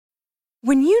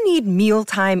When you need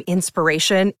mealtime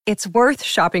inspiration, it's worth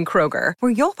shopping Kroger,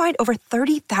 where you'll find over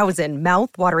 30,000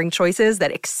 mouth-watering choices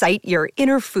that excite your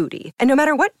inner foodie. And no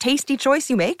matter what tasty choice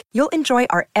you make, you'll enjoy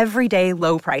our everyday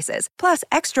low prices, plus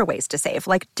extra ways to save,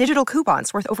 like digital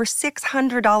coupons worth over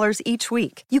 $600 each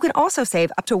week. You can also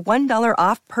save up to $1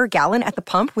 off per gallon at the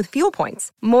pump with fuel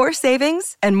points. More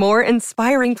savings and more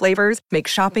inspiring flavors make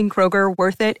shopping Kroger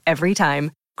worth it every time.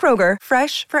 Kroger,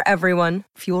 fresh for everyone.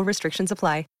 Fuel restrictions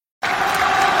apply.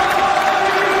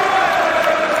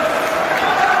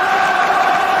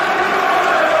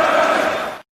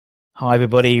 Hi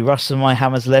everybody, Russ and my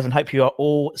Hammers 11. Hope you are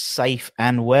all safe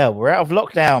and well. We're out of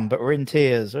lockdown, but we're in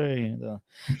tears.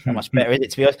 How much better is it,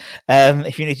 to be honest?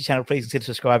 If you're new to the channel, please consider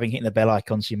subscribing, hitting the bell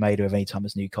icon so you're made aware of any time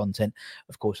there's new content.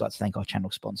 Of course, I'd like to thank our channel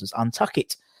sponsors, Untuck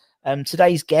It.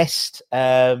 Today's guest,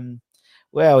 he's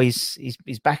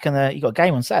back in the. You got a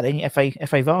game on Saturday,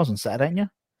 FA Vars on Saturday, ain't you?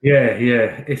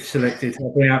 Yeah. If selected,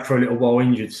 I've been out for a little while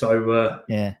injured, so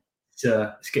yeah.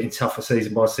 It's getting tougher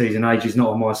season by season. Age is not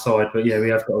on my side, but yeah, we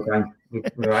have got a game.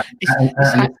 We're out.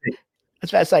 I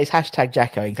was about to say it's hashtag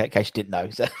Jacko in case you didn't know.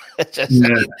 So so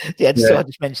I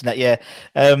just mentioned that. Yeah,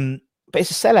 but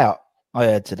it's a sellout. I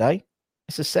heard today.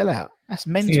 It's a sellout. That's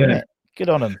mental, isn't it? Good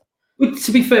on them. Well,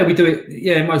 to be fair, we do it.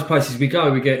 Yeah, in most places we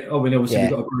go, we get. Obviously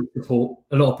we've got a great support.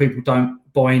 A lot of people don't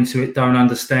buy into it, don't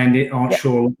understand it, aren't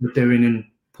sure what we're doing, and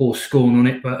pour scorn on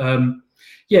it. But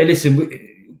listen.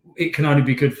 It can only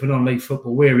be good for non-league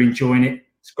football. We're enjoying it.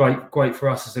 It's great for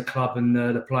us as a club and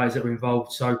the players that are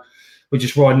involved. So we're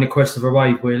just riding the crest of a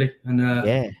wave, really, and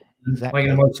making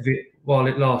the most of it while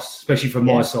it lasts, especially from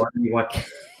my side anyway.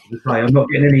 I'm not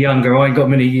getting any younger. I ain't got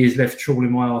many years left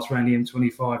trawling my arse around the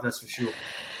M25, that's for sure.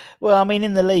 Well, I mean,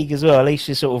 in the league as well, at least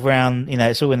you're sort of around,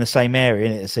 it's all in the same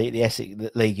area, isn't it? The Essex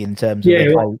League in terms of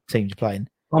the teams you're playing.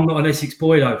 I'm not an Essex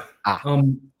boy, though.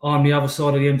 I'm the other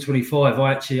side of the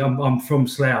M25. I'm from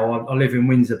Slough. I live in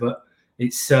Windsor, but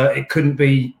it couldn't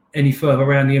be any further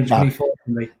around the M25 for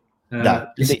me.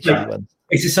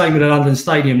 It's the same with the London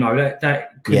Stadium, though.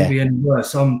 That couldn't be any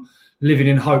worse. I'm living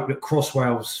in hope that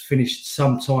Crossrail's finished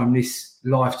sometime this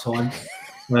lifetime.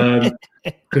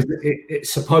 Because it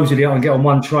supposedly I can get on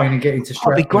one train and get into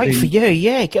Stratford. That'd be great for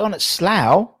you, get on at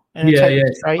Slough. And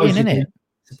straight in, isn't it?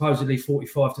 Supposedly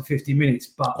 45 to 50 minutes,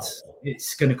 but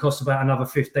it's going to cost about another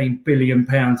 £15 billion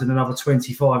in another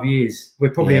 25 years.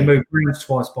 We'll probably have moved rings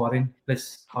twice by then.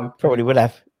 Let's hope. Probably would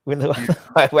have. We're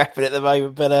rapping at the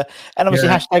moment, but and obviously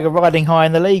hashtag are riding high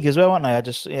in the league as well, aren't they? I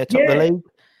just top the league.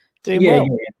 Doing well.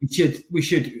 We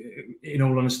should. In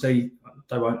all honesty,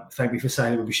 they won't thank me for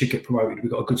saying it, but we should get promoted. We've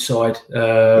got a good side,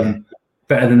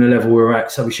 better than the level we're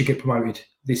at, so we should get promoted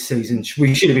this season.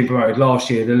 We should have been promoted last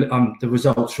year. The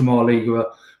results from our league were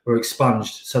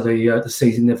expunged, so the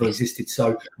season never existed.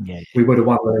 So we would have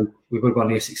won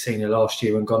the Essex Senior last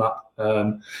year and gone up.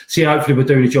 Hopefully we'll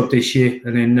do the job this year,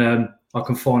 and then I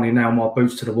can finally nail my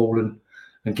boots to the wall and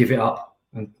give it up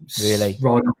and really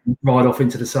ride off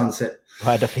into the sunset.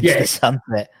 Ride off into the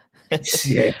sunset. It's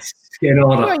getting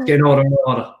harder and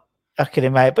harder. I can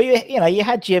imagine, but you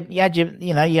had your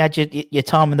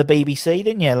time in the BBC,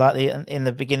 didn't you? Like in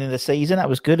the beginning of the season, that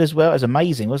was good as well. It was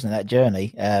amazing, wasn't it, that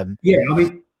journey?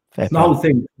 The whole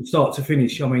thing, from start to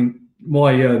finish. I mean,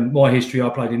 my history, I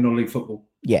played in non-league football.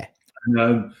 Yeah,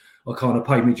 and I kind of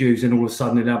paid my dues, and all of a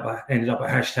sudden ended up at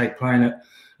hashtag playing at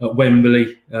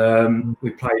Wembley. We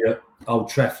played at Old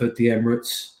Trafford, the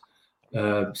Emirates,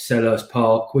 Selhurst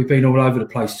Park. We've been all over the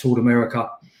place, toured America.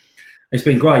 It's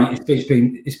been great.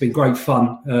 It's been great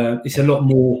fun. It's a lot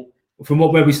more from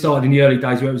where we started in the early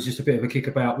days, where it was just a bit of a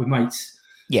kickabout with mates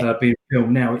being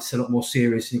filmed. Now it's a lot more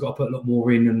serious, and you've got to put a lot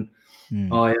more in. And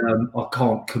I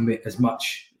can't commit as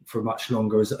much for much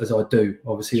longer as I do.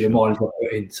 Obviously, the mileage I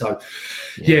put in. So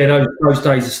those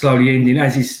days are slowly ending.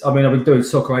 I've been doing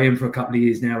Soccer AM for a couple of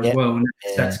years now as well, and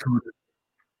that's kind of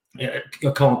I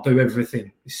can't do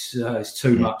everything. It's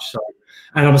too much. So.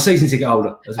 And I'm a season ticket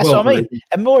holder as well. That's what I mean.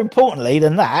 And more importantly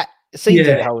than that, season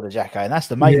ticket holder, Jacko, and that's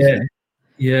the main thing.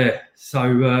 Yeah.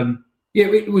 So,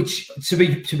 which to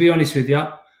be honest with you,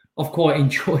 I've quite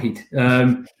enjoyed.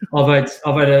 I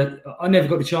never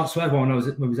got the chance to have one when I was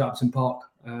at Upton Park.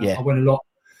 I went a lot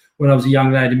when I was a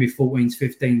young lad in my 14s,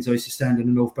 15s. I used to stand in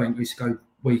the North Bank. We used to go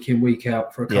week in, week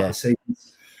out for a couple of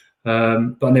seasons.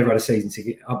 But I never had a season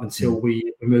ticket up until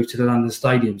we moved to the London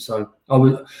Stadium. So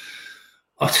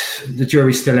the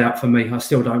jury's still out for me. I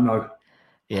still don't know.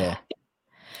 Yeah,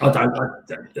 I don't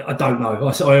know.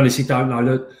 I honestly don't know.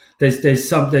 Look, there's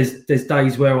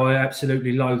days where I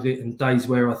absolutely loathe it, and days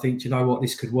where I think, you know what,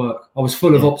 this could work. I was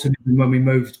full of optimism when we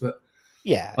moved, but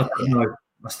I don't know.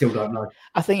 I still don't know.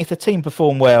 I think if the team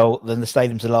perform well, then the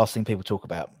stadium's the last thing people talk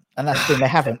about. And that's the thing, they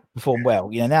haven't performed well.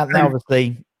 Now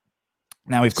obviously,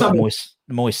 now we've got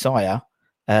Moise Sire.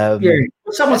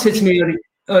 Someone said to me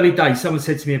early days, someone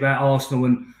said to me about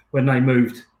Arsenal when they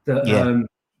moved that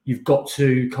you've got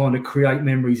to kind of create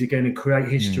memories again and create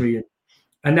history.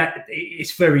 And that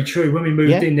it's very true. When we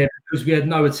moved in there, because we had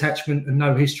no attachment and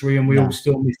no history, and we all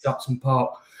still missed Upton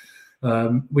Park,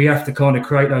 we have to kind of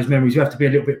create those memories. We have to be a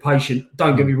little bit patient.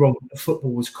 Don't get me wrong, the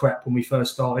football was crap when we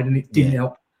first started, and it didn't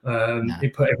help.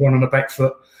 It put everyone on the back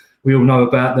foot. We all know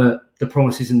about the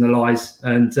promises and the lies.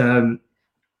 And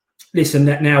listen,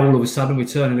 now all of a sudden we're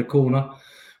turning a corner.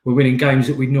 We're winning games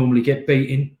that we'd normally get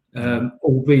beaten,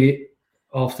 albeit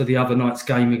after the other night's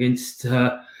game against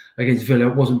Villa,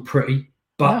 it wasn't pretty.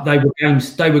 But they were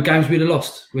games we'd have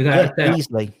lost without a doubt.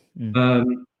 Easily.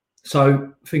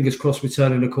 So fingers crossed we're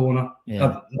turning the corner.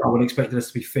 No one expected us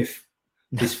to be fifth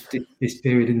this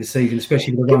period in the season,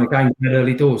 especially with the run of games in the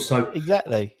early doors. So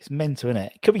exactly, it's mental, isn't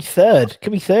it? It could be third.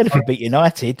 If we beat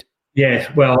United.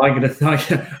 Yeah, well, I'm going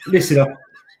to listen.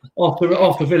 After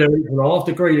Villa equalised,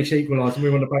 after Grealish equalised, and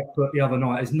we were on the back foot the other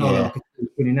night. There's no one could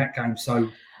win that game. So,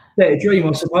 a dream,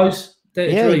 I suppose.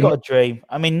 You got a dream.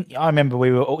 I mean, I remember do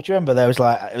you remember there was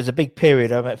it was a big period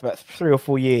for about 3 or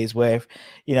 4 years where,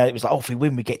 it was like, if we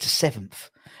win, we get to seventh.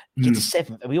 And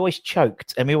we always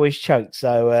choked.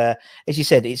 So, as you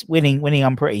said, it's winning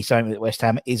unpretty, something that West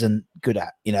Ham isn't good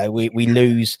at. We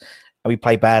lose, and we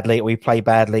play badly,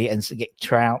 and get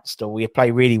trounced, or we play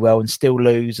really well and still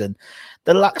lose. And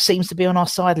the luck seems to be on our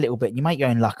side a little bit. You make your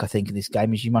own luck, I think, in this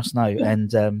game, as you must know.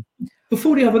 And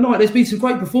before the other night, there's been some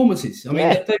great performances. I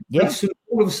mean,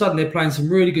 all of a sudden, they're playing some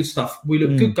really good stuff. We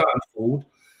look good going forward.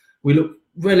 We look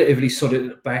relatively solid at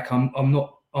the back. I'm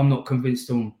not convinced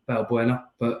on Balbuena,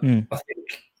 but I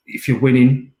think if you're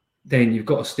winning, then you've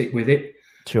got to stick with it.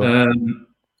 Sure.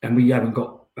 And we haven't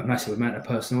got a massive amount of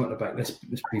personnel at the back. Let's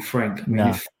be frank. I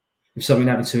mean, if something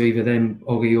happened to either them,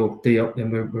 Oggy or Diop,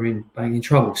 then we're in banging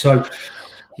trouble. So,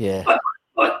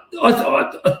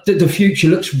 the future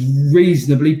looks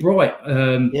reasonably bright.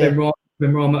 Ben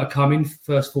Rama are coming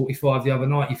first 45 the other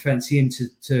night. You fancy him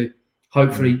to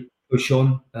hopefully push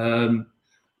on.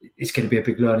 It's going to be a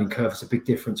big learning curve. It's a big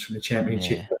difference from the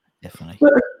Championship. Yeah, definitely.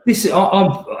 But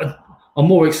I'm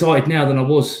more excited now than I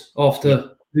was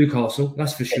after Newcastle.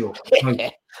 That's for sure.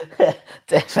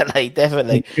 Definitely.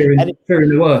 Fearing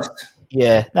the worst.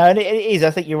 Yeah, no, and it is.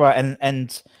 I think you're right.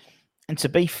 And to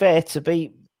be fair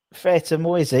to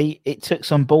Moise, it took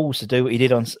some balls to do what he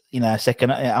did on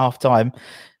second at half time,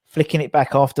 flicking it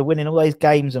back after winning all those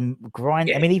games and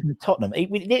grinding. I mean, even Tottenham,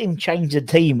 we didn't even change the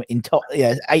team in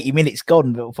 80 minutes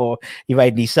gone before he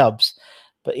made any subs.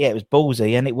 But it was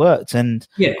ballsy and it worked. And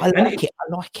I like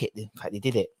it. The fact he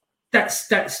did it. That's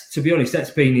to be honest,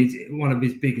 that's been one of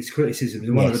his biggest criticisms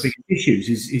and one of the biggest issues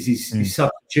is his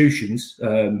substitutions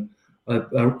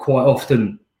are quite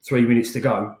often 3 minutes to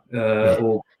go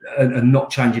and not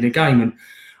changing the game. And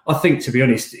I think, to be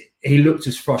honest, he looked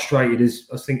as frustrated as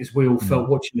we all felt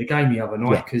watching the game the other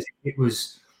night, because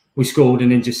we scored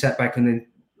and then just sat back and then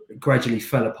gradually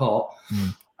fell apart.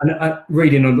 And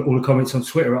reading on all the comments on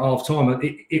Twitter at half time,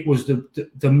 it was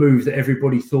the move that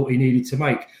everybody thought he needed to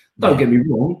make. Don't get me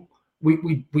wrong,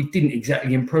 we didn't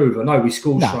exactly improve. I know we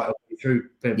scored straight away through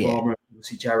Ben Rama and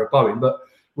obviously Jared Bowen, but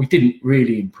we didn't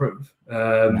really improve.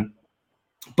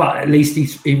 But at least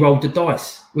he rolled the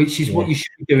dice, which is what you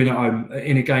should be doing at home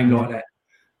in a game like that.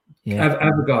 Have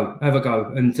a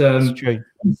go. And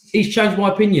he's changed my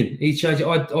opinion. He's changed.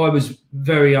 I was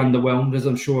very underwhelmed, as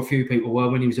I'm sure a few people were,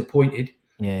 when he was appointed.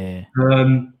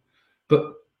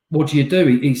 But what do you do?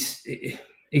 He's a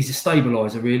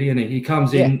stabiliser, really, isn't he? He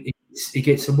comes in, he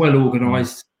gets them well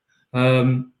organised.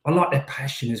 I like their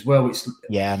passion as well.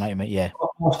 I know you mean,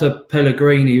 after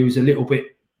Pellegrini, who was a little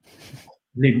bit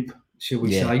limp, shall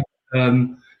we say,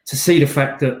 to see the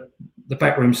fact that the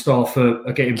backroom staff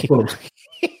are getting booked.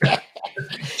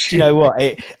 You know what?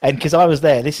 And because I was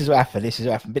there, this is what happened.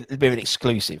 A bit of an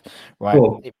exclusive, right?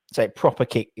 It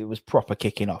was proper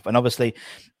kicking off, and obviously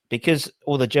because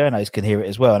all the journos can hear it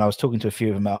as well. And I was talking to a few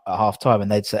of them at half time,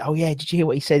 and they'd say, "Oh yeah, did you hear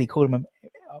what he said? He called him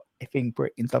a effing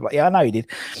prick and stuff like." Yeah, I know he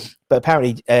did, but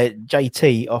apparently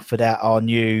JT offered out our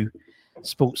new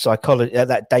sports psychology,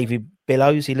 that David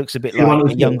Billows. He looks a bit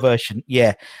like a young version.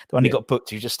 Yeah, the one he got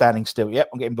booked. He was just standing still. Yep,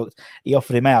 I'm getting booked. He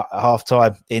offered him out at half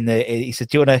time. He said,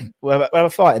 "Do you want to have a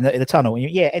fight in the tunnel?" And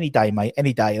yeah, any day, mate,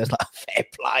 any day. I was like, fair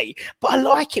play, but I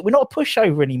like it. We're not a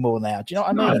pushover anymore now. Do you know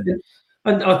what I mean?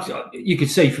 And you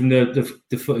could see from the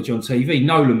footage on TV,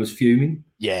 Nolan was fuming.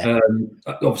 Yeah.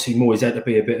 Obviously, Moyes had to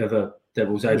be a bit of a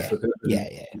devil's advocate. Yeah.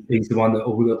 He's the one that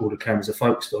all the cameras are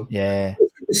focused on. Yeah.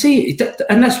 See,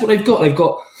 and that's what they've got. They've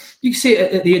got you see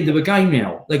it at the end of a game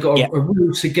now. They've got a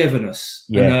real togetherness.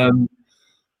 Yeah. And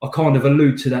I kind of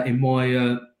allude to that in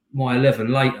my my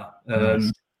 11 later.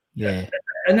 Nice. Yeah.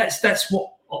 And that's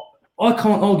what I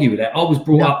can't argue with that. I was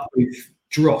brought up with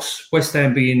dross, West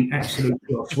Ham being absolute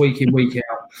dross week in, week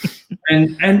out.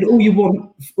 And all we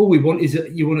want is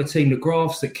you want a team that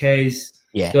grafts, that cares,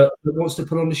 that wants to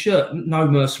put on the shirt. No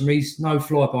mercenaries, no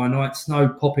fly-by-nights, no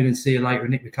pop in and see you later and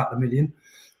nick a couple of million.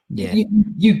 Yeah.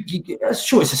 You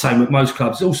sure it's the same with most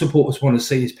clubs. All supporters want to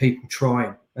see is people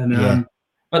trying. And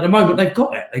at the moment they've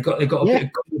got that. They've got a bit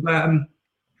of about them,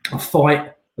 a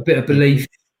fight, a bit of belief.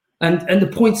 And the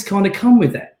points kind of come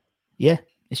with that. Yeah,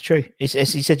 it's true. It's,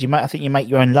 as you said, I think you make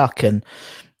your own luck, and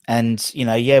you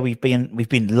know, we've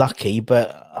been lucky,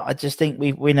 but I just think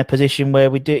we're in a position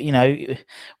where we do. You know,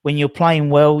 when you're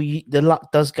playing well, the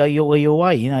luck does go your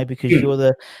way. You know, because you're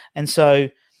the, and so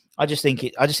I just think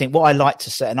what I like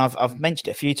to say, and I've mentioned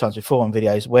it a few times before on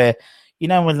videos, where you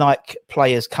know when like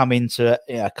players come into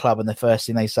a club and the first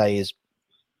thing they say is,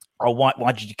 "Oh,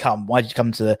 why did you come? Why did you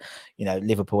come to,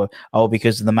 Liverpool?" "Oh,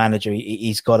 because of the manager.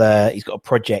 He's got a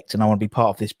project, and I want to be part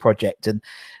of this project."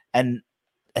 And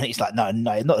it's like, no,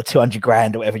 not the 200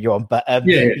 grand or whatever you're on, but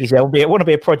he said, "I want to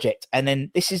be a project." And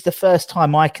then this is the first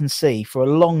time I can see for a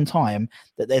long time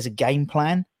that there's a game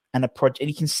plan and a project, and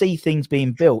you can see things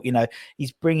being built. You know,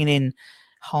 he's bringing in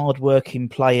hard-working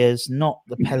players, not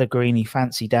the Pellegrini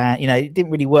fancy Dan. You know, it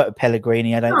didn't really work with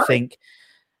Pellegrini, I don't think.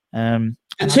 The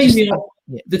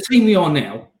team we are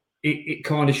now, it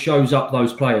kind of shows up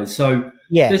those players. So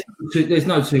there's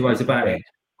no two ways about it.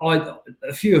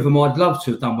 A few of them I'd love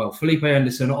to have done well. Felipe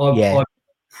Anderson, I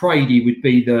prayed he would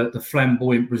be the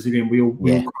flamboyant Brazilian we all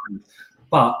crave.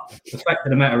 But the fact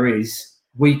of the matter is,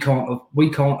 we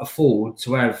can't afford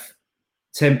to have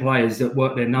 10 players that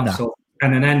work their nuts off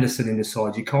and an Anderson in the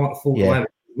side. You can't afford to have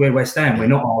it. We're West Ham. We're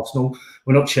not Arsenal.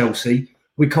 We're not Chelsea.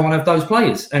 We can't have those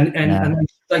players, and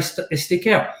they stick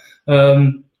out.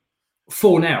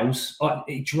 Fornals,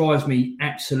 it drives me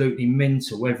absolutely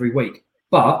mental every week.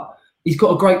 But he's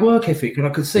got a great work ethic, and I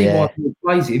can see why people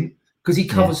plays him, because he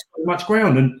covers so much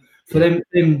ground. And for them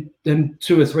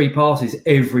 2 or 3 passes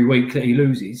every week that he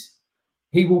loses,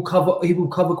 he will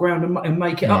cover ground and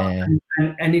make it up.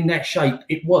 And in that shape,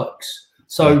 it works.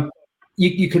 So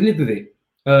you can live with it.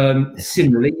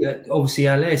 Similarly, obviously,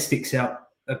 Allaire sticks out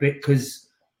a bit because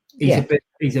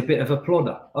he's a bit of a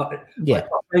plodder. I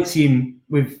fancy him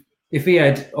if he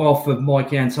had half of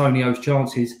Mikey Antonio's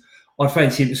chances, I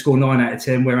fancy him to score 9 out of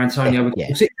 10, where Antonio would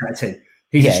score 6 out of 10.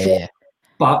 He's a strong,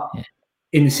 but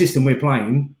in the system we're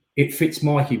playing, it fits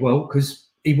Mikey well because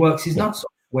he works his nuts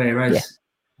off. Whereas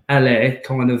Allaire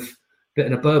kind of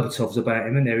bit of the Berbatovs about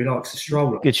him, and there he likes to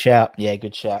stroll. Good shout,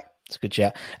 good shout. It's a good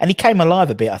shout. And he came alive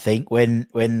a bit, I think, when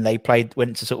they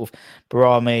went to sort of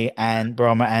Brahma and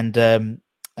Bowen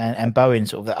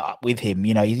sort of up with him,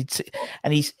 you know.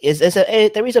 There is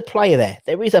a player there.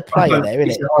 There is a player there,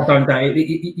 isn't it? I don't doubt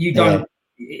it. You don't.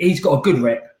 He's got a good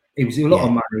rep. It was a lot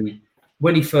of money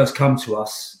when he first come to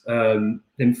us. Them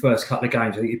first couple of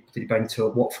games, he banged to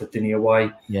Watford, didn't he,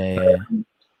 away?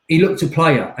 He looked a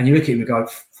player, and you look at him and go,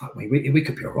 "Fuck me, we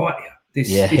could be all right here. This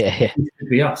could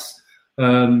be us."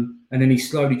 And then he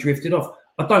slowly drifted off.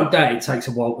 I don't doubt it takes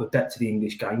a while to adapt to the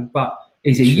English game, but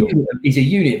he's a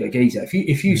unit of a geezer.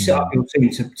 If you set up your team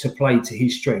to play to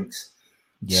his strengths,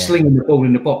 slinging the ball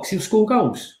in the box, he'll score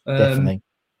goals. Definitely.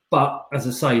 But as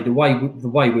I say, the way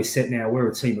we're set now, we're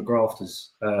a team of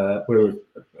grafters. We're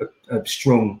a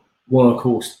strong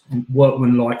workhorse,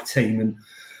 workman-like team, and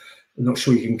I'm not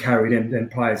sure you can carry them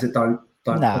players that don't.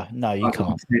 No, you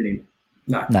can't.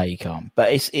 No, you can't. But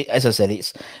as I said,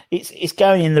 it's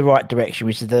going in the right direction,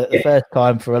 which is the first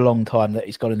time for a long time that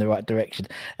it's gone in the right direction.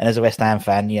 And as a West Ham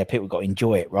fan, people got to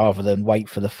enjoy it rather than wait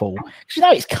for the fall.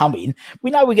 Because it's coming.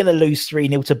 We know we're going to lose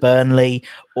 3-0 to Burnley,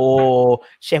 or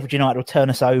Sheffield United will turn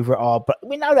us over but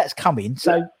we know that's coming.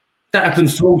 So that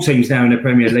happens to all teams now in the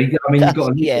Premier League. I mean, you've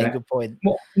got to good point. I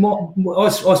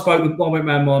went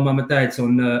round my mum and dad's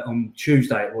on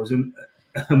Tuesday it was, and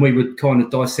we were kind of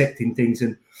dissecting things,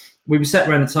 and we were sat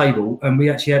around the table and we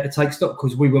actually had to take stock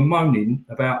because we were moaning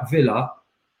about Villa,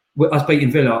 us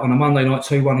beating Villa on a Monday night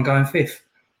 2-1 and going 5th.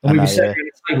 And we were sat around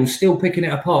the table still picking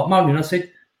it apart, moaning. I said,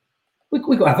 we've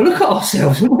got to have a look at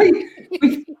ourselves, haven't we?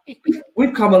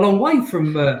 We've come a long way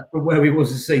from where we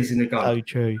was a season ago. So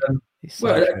true.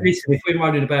 Listen, if we're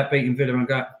moaning about beating Villa and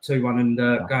going 2-1 and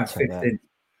going 5th, then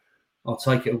I'll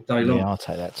take it all day long. Yeah, I'll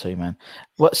take that too, man.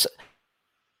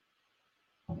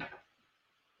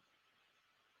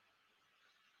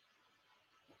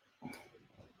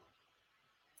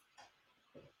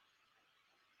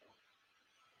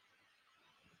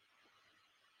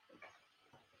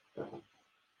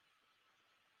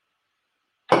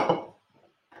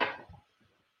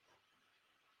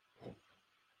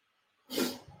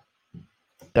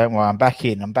 Don't worry, I'm back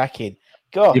in.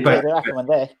 God, what happened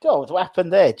there? God, what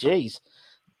happened there? Jeez.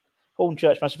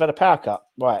 Hornchurch must have had a power cut.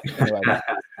 Right. Anyway.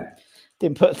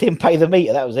 Didn't pay the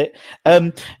meter. That was it.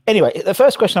 Anyway, the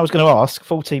first question I was going to ask,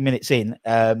 14 minutes in,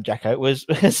 Jacko, was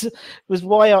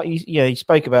why are you? You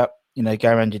spoke about going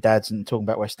around your dad's and talking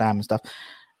about West Ham and stuff.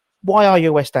 Why are you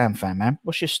a West Ham fan, man?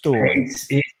 What's your story?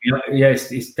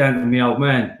 It's down to my old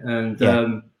man, and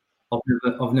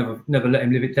I've never let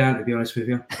him live it down. To be honest with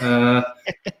you,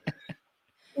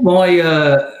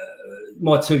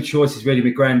 my two choices really.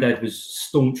 My granddad was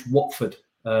staunch Watford,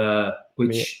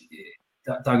 which.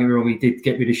 Don't get me wrong, he did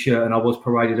get me the shirt, and I was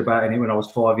paraded about in it when I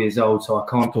was 5 years old. So I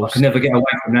can never get away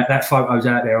from that. That photo's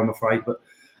out there, I'm afraid. But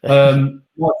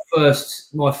my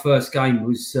first game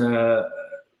was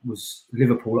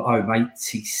Liverpool at home,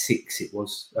 '86. It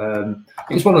was one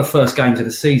of the first games of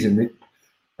the season, the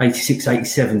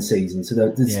 86-87 season. So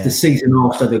the season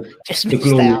after the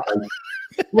glory.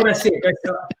 Well, that's it.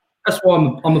 That's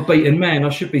why I'm a beaten man. I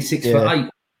should be 6'8". I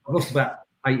lost about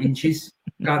 8 inches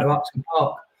going to Upton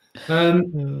Park. I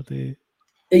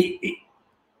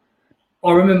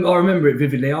remember it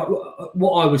vividly.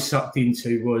 What I was sucked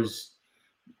into was,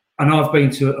 and I've been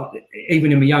to,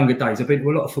 even in my younger days, I've been to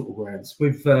a lot of football grounds.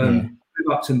 With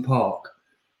Upton Park,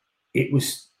 it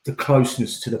was the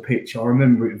closeness to the pitch. I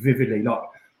remember it vividly. Like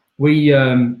we,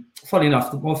 funny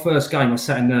enough, my first game I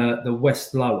sat in the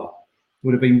West Lower,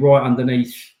 would have been right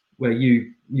underneath where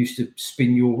you used to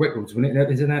spin your records, wasn't it?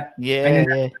 Isn't that?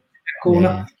 That corner.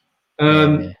 Yeah.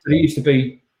 There used to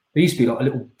be like a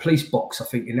little police box, I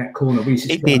think, in that corner.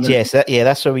 It did, yes.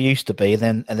 That's where we used to be,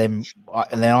 and then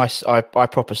I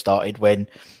proper started when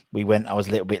we went. I was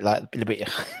a little bit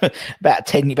about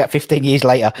 15 years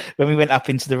later when we went up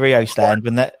into the Rio stand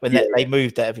when they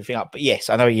moved everything up. But yes,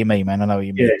 I know what you mean, man. I know what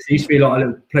you mean. Yeah, it used to be like a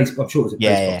little police. I'm sure it was a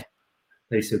police box.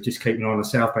 They used to just keep an eye on the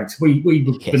South Bank. So we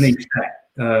were beneath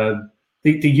that.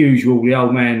 The usual, the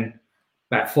old man,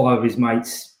 about 5 of his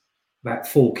mates. About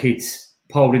 4 kids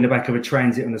piled in the back of a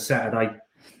transit on a Saturday,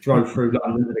 drove through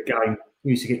London to the game. We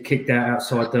used to get kicked out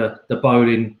outside the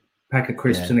bowling, pack of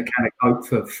crisps and a can of Coke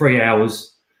for 3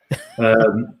 hours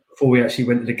before we actually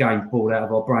went to the game, bored out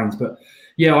of our brains. But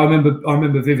yeah, I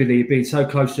remember vividly being so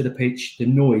close to the pitch. The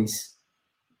noise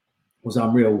was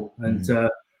unreal, and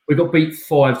we got beat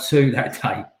 5-2 that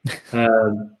day.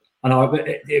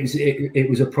 It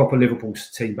was a proper Liverpool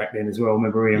team back then as well. I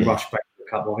remember Ian Rush back a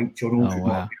couple. I think John Aldridge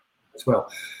might be as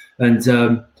well. And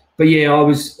but yeah, I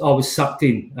was sucked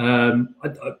in. A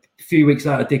few weeks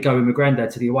later, I did go with my granddad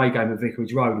to the away game at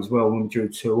Vicarage Road as well when we drew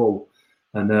 2-2.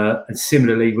 And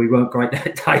similarly, we weren't great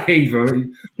that day either.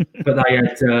 But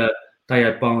they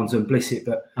had Barnes and Blissett.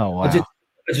 But I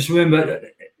just remember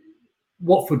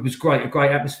Watford was great, a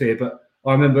great atmosphere. But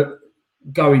I remember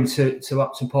going to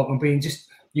Upton Park and being just,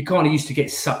 you kind of used to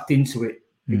get sucked into it.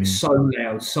 It was so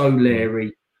loud, so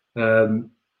leery.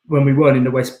 When we weren't in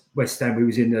the West Stand, we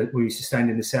used to stand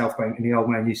in the South Bank, and the old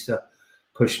man used to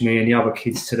push me and the other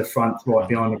kids to the front, right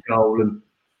behind the goal, and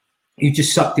you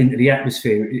just sucked into the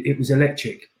atmosphere. It was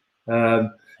electric,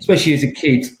 especially as a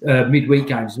kid. Midweek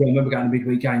games. I remember going to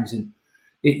midweek games, and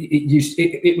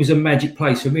it was a magic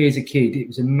place for me as a kid. It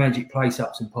was a magic place,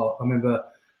 Upton Park. I remember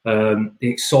the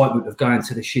excitement of going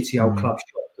to the shitty old club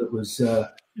shop that was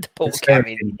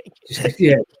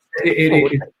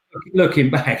looking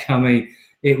back, I mean,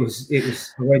 it was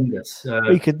horrendous.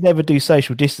 We could never do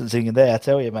social distancing in there, I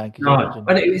tell you, man. No,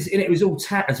 and it was all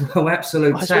tat as well,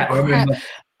 absolute tat. I remember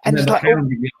like,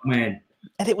 man.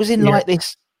 And it was in like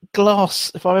this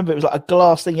glass. If I remember, it was like a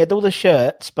glass thing. You had all the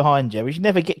shirts behind you, which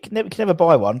you can never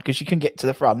buy one because you couldn't get to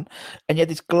the front. And you had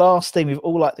this glass thing with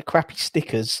all like the crappy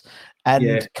stickers and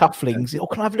cufflinks. Oh,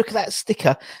 can I have a look at that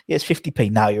sticker? Yeah, it's 50p.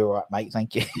 No, you're all right, mate.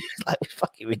 Thank you. It's like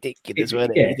fucking ridiculous,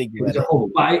 wasn't it? It was horrible.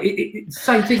 But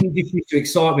same thing just used to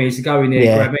excite me is to go in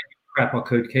there, grab any crap I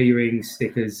could, key rings,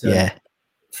 stickers,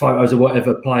 photos of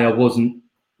whatever player wasn't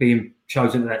being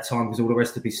chosen at that time because all the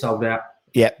rest would be sold out.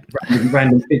 Yeah,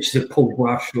 random pictures of Paul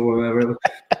Rush or whatever.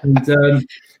 And the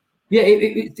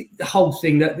whole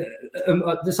thing that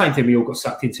the same thing we all got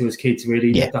sucked into as kids, really.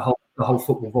 Yeah. The whole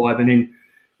football vibe, and then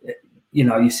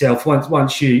yourself. Once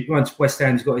West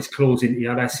Ham's got his claws into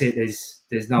you, that's it.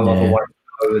 There's no other way to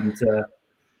go, and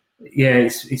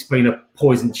it's been a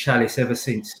poisoned chalice ever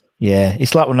since. Yeah,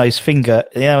 it's like when those when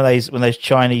those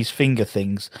Chinese finger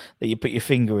things that you put your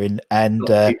finger in, and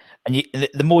the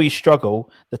more you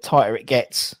struggle, the tighter it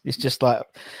gets. It's just like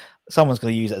someone's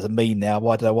going to use it as a meme now.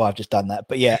 I don't know why I've just done that,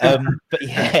 but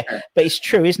it's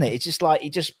true, isn't it? It's just like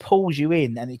it just pulls you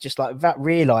in, and it's just like without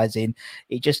realizing,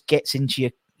 it just gets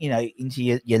into into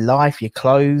your life, your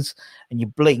clothes, and you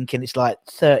blink and it's like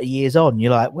 30 years on.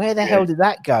 You're like, where the hell did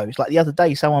that go? It's like the other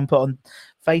day someone put on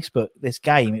Facebook this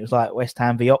game. It was like West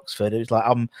Ham v Oxford. It was like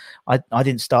I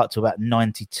didn't start till about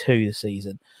 92 the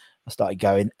season. I started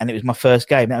going, and it was my first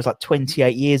game. That was like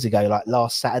 28 years ago, like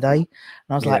last Saturday. And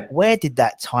I was like, where did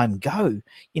that time go?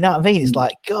 You know what I mean? It's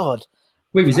like, God.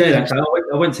 We was there that day.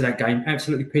 I went to that game,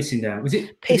 absolutely pissing down. Was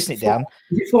it down?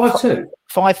 Was it 5-2?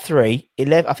 5-3,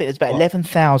 11. I think there's about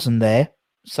 11,000 there.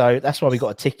 So that's why we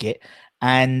got a ticket.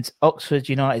 And Oxford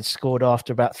United scored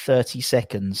after about 30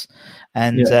 seconds.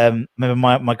 And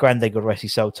remember my granddad, God rest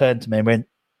his soul, turned to me and went,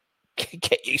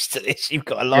 get used to this. You've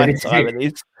got a lifetime of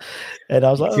this. And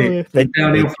I was like,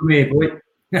 downhill from here, boy.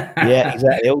 Yeah,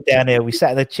 exactly. All downhill. We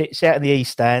sat in the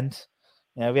East Stand.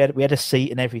 We had a seat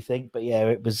and everything, but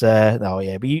it was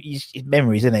but it's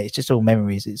memories, isn't it? It's just all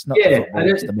memories. It's not the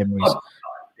football, it's the memories.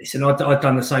 Listen, I've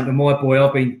done the same with my boy.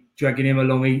 I've been dragging him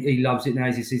along. He loves it now.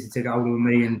 He's a season ticket holder with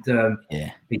me, and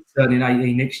he's turning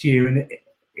 18 next year. And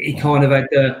he kind of had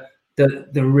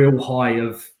the real high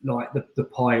of like the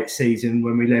Pyatt season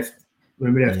when we left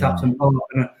Upton Park.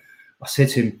 And I said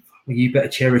to him, well, "You better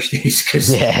cherish this because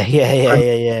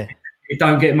it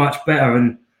don't get much better."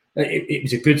 And it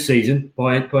was a good season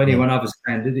by anyone other's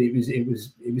standard.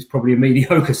 It was probably a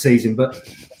mediocre season, but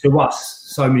to us,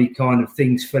 so many kind of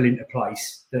things fell into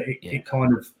place that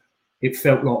it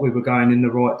felt like we were going in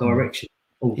the right direction.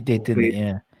 It did, didn't it?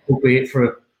 Yeah. Albeit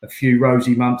for a few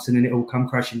rosy months, and then it all come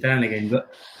crashing down again.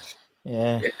 But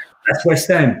that's West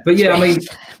Ham. But I mean,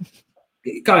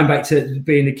 going back to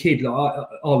being a kid, like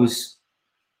I was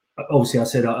obviously I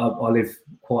said I live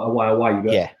quite a way away,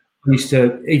 but I used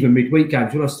to, even midweek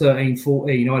games, when I was 13,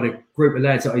 14, I had a group of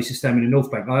lads that I used to stand in the North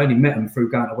Bank. I only met them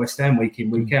through going to West Ham week in,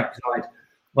 week out, because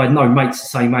I had no mates the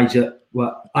same age that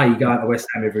were A, going to West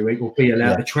Ham every week, or B,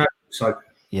 allowed to travel. So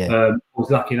I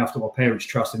was lucky enough that my parents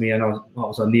trusted me, and I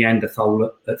was a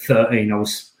Neanderthal at 13. I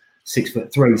was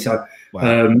 6'3". So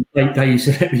they used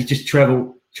to let me just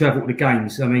travel to the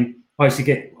games. I mean, I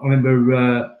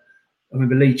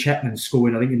remember Lee Chapman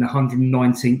scoring, I think, in the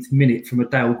 119th minute from a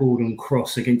Dale Gordon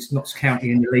cross against Notts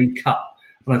County in the League Cup.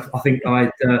 And I think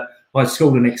I had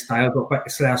school the next day. I got back to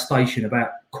Slough Station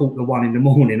about 1:45 in the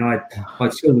morning. I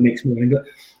had school the next morning. But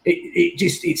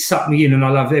it sucked me in, and I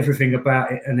loved everything about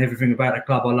it and everything about the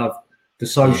club. I loved the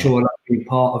social. I loved being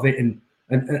part of it. And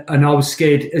I was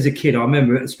scared as a kid. I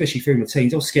remember, especially through my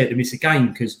teens, I was scared to miss a game,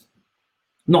 because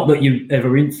not that you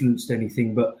ever influenced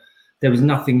anything, but there was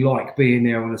nothing like being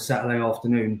there on a Saturday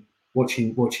afternoon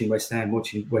watching West Ham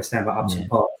at Upton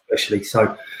Park, especially.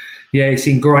 So, it's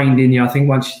ingrained in you. I think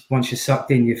once you're sucked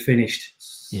in, you're finished.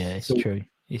 Yeah, it's true.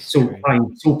 It's all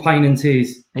pain. It's all pain and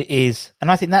tears. It is,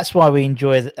 and I think that's why we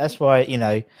enjoy it. That's why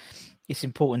it's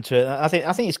important to. I think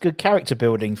it's good character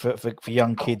building for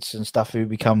young kids and stuff who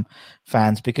become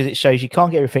fans, because it shows you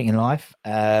can't get everything in life.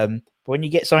 But when you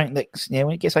get something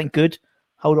when you get something good,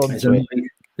 hold on to it.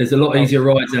 There's a lot easier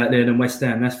rides out there than West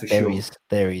Ham, that's for sure.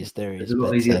 There is. There's a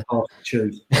lot easier paths to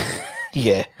choose.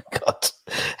 Yeah, God.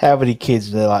 How many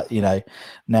kids are like,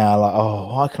 now like,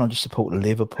 oh, why can't I just support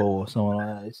Liverpool or something like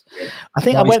that? I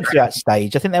think I went through that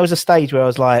stage. I think there was a stage where I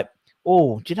was like,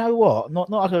 oh, do you know what?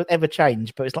 Not I could ever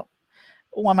change, but it's like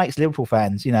all my mates Liverpool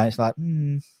fans, it's like,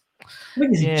 I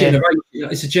think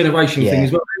it's a generation thing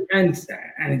as well. And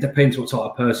it depends what type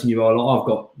of person you are. Like, I've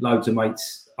got loads of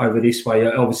mates over this way.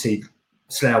 Obviously,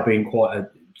 Slough being quite a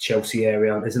Chelsea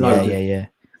area, there's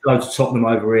loads of Tottenham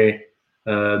over here,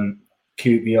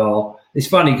 QPR. It's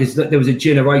funny because there was a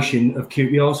generation of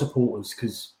QPR supporters,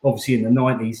 because obviously in the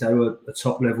 90s they were a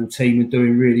top level team and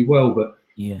doing really well, but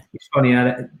it's funny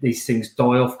how these things die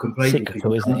off completely.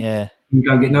 Cyclical, isn't it? Yeah, you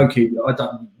don't get no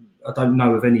QPR. I don't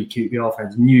know of any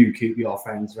new QPR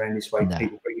fans around this way. No.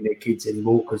 People bringing their kids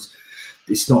anymore, because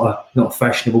it's not a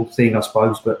fashionable thing, I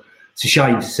suppose. But it's a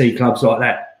shame to see clubs like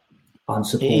that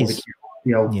unsupported.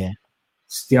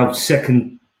 The old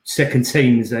second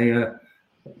team, as they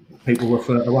people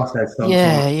refer to us as.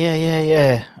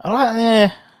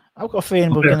 I've got a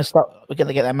feeling we're going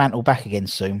to get that mantle back again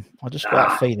soon. I just got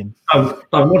that feeling. I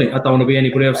don't want it. I don't want to be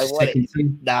anybody else's second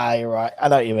team. No, you're right. I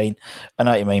know what you mean.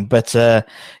 But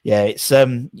it's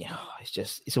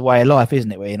it's a way of life,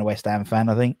 isn't it? We're a West Ham fan.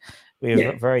 I think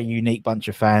we're a very unique bunch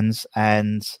of fans,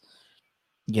 and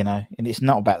and it's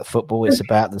not about the football. It's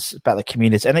about the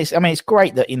community. And it's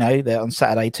great that that on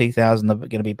Saturday 2000 they're going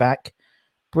to be back.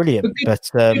 Brilliant, but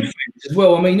as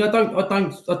well. I mean, I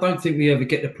don't think we ever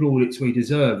get the plaudits we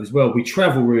deserve as well. We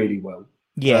travel really well.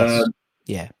 Yes,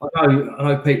 I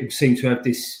know people seem to have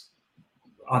this.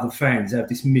 Other fans have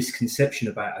this misconception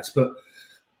about us, but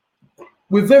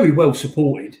we're very well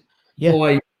supported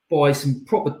by some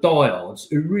proper diehards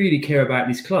who really care about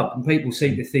this club, and people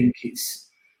seem to think it's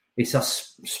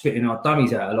us spitting our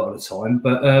dummies out a lot of the time,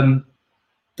 but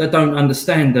they don't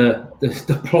understand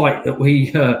the plight that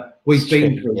we've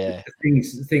been through, the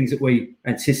things that we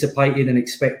anticipated and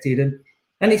expected,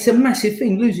 and it's a massive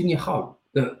thing, losing your hope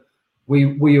that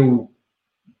we all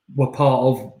were part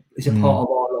of. It's a part of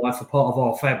our life, a part of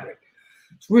our fabric.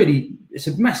 It's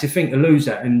a massive thing to lose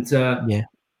that, and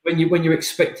when you're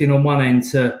expecting on one end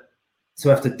to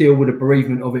have to deal with the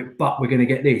bereavement of it, but we're going to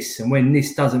get this, and when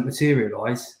this doesn't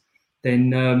materialise,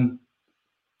 then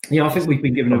I think we've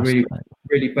been given a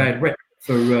really bad rep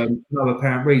for no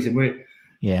apparent reason. We're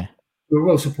a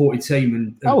well supported team,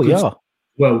 and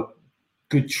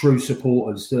good true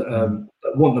supporters that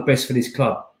want the best for this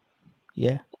club.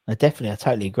 Yeah, I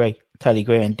totally agree.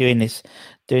 And doing this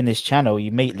channel,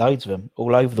 you meet loads of them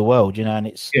all over the world, and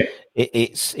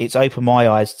it's opened my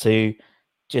eyes to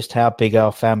just how big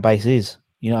our fan base is.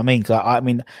 You know what I mean? I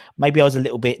mean, maybe I was a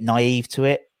little bit naive to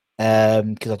it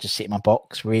because I just sit in my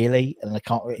box really, and I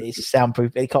can't really. It's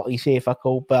soundproof. You can't really see if I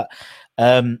call, but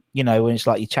when it's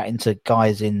like you're chatting to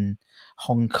guys in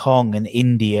Hong Kong and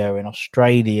India and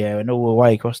Australia and all the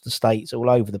way across the States, all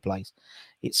over the place,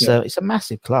 it's a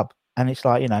massive club, and it's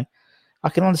like I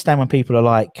can understand when people are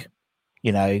like,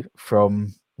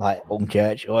 from like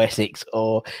Church or Essex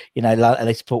or, like,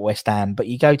 they support West Ham, but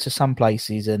you go to some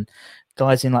places and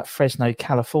guys in like Fresno,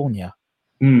 California,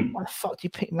 why the fuck do you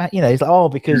pick that? It's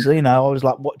like, because, I was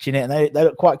like watching it and they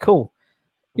look quite cool.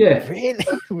 Yeah. Really?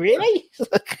 Really?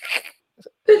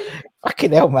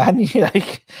 Fucking hell, man!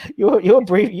 Your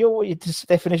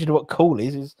definition of what cool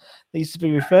is needs to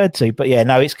be referred to. But yeah,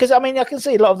 no, it's because I can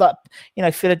see a lot of that.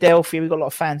 Philadelphia, we've got a lot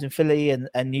of fans in Philly and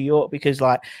New York because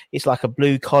it's like a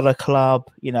blue collar club,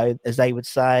 as they would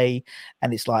say,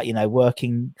 and it's like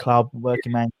working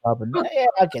man club, and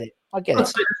I get it.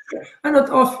 And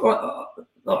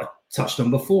I touched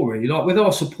on before, really, like with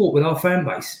our support, with our fan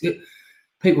base,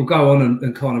 people go on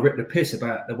and kind of rip the piss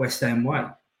about the West Ham way,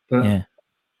 but. Yeah.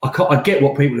 I get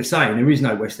what people are saying. There is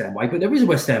no West Ham way, but there is a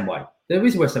West Ham way.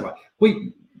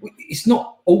 It's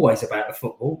not always about the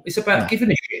football. It's about giving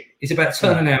a shit. It's about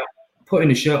turning out, putting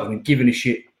a shirt on, and giving a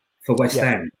shit for West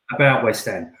Ham, about West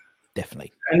Ham.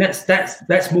 Definitely. And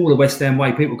that's more the West Ham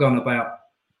way. People going about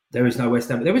there is no West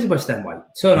Ham. There is a West Ham way.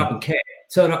 Turn up and care.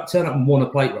 Turn up and want to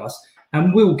play for us,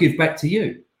 and we'll give back to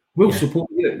you. We'll support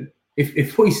you.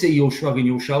 If we see you're shrugging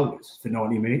your shoulders for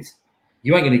 90 minutes.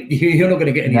 You're not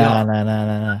gonna get any.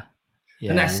 No.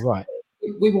 Yeah, and that's right.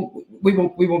 We'd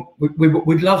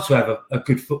love to have a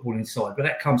good football inside, but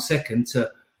that comes second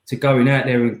to going out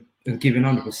there and giving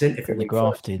 100% if the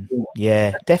grafting.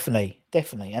 Yeah, definitely.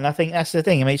 And I think that's the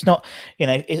thing. It's not,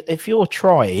 if you're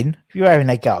trying, if you're having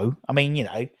a go.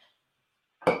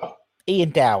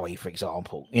 Ian Dowie, for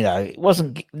example,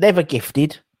 wasn't never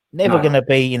gifted. Never going to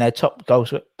be, top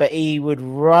goals, but he would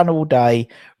run all day,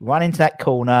 run into that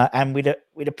corner, and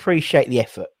we'd appreciate the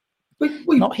effort.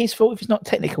 Not his fault if it's not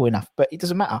technical enough, but it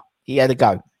doesn't matter. He had a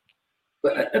go.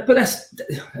 But that's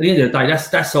at the end of the day,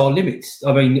 that's our limits.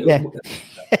 No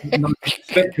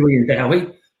respect to Ian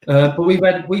Dowie, but we've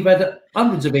had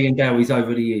hundreds of Ian Dowies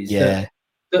over the years.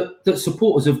 That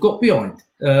supporters have got behind.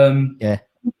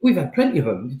 We've had plenty of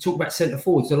them. You talk about centre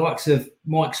forwards, the likes of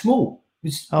Mike Small.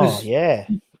 Was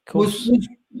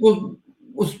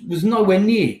nowhere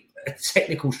near a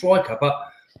technical striker,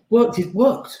 but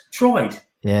worked, tried.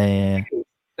 Yeah.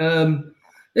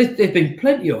 There's been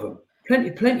plenty of them,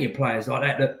 plenty of players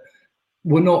like that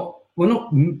were not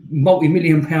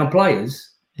multi-million pound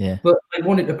players, but they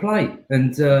wanted to play,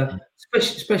 and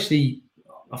especially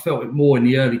I felt it more in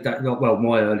the early days. Well,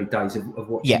 my early days of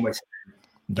watching West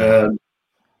Ham.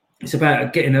 It's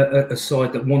about getting a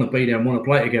side that want to be there and want to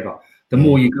play together. The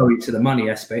more you go into the money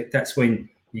aspect, that's when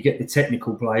you get the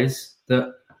technical players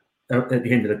that, at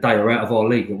the end of the day, are out of our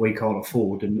league that we can't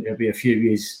afford, and it'll be a few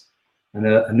years and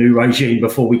a new regime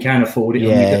before we can afford it.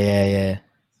 Yeah.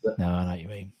 No, I know what you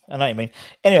mean.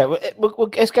 Anyway,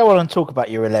 let's go on and talk about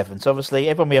your 11. So obviously,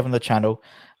 everyone we have on the channel,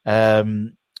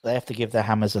 they have to give their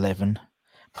Hammers 11.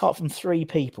 Apart from 3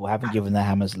 people haven't given their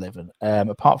Hammers 11.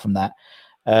 Apart from that,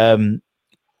 and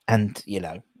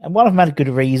one of them had a good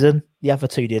reason. The other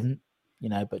 2 didn't.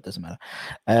 But it doesn't matter.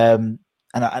 And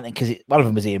because one of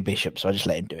them was Ian Bishop, so I just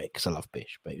let him do it because I love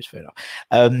Bish, but it was fair enough.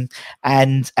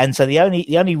 And so the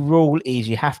only rule is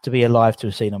you have to be alive to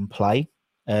have seen them play.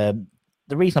 The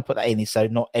reason I put that in is so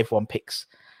not everyone picks,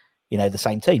 the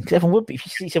same team. Because everyone would be.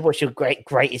 If you said what's your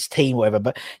greatest team, or whatever,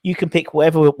 but you can pick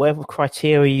whatever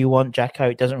criteria you want, Jacko.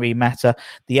 It doesn't really matter.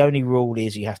 The only rule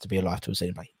is you have to be alive to have seen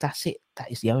them play. That's it.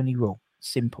 That is the only rule.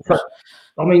 Simple.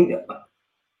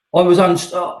 I was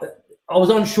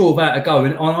unsure about a go,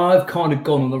 and I've kind of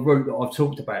gone on the route that I've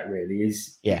talked about. Really,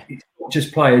 it's not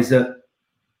just players that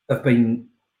have been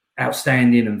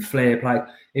outstanding and flair play.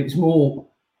 It was more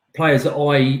players that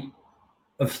I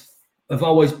have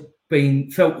always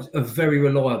felt are very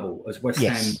reliable as West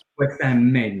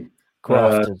Ham men.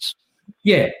 Grafters.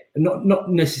 Not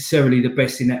necessarily the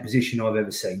best in that position I've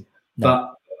ever seen,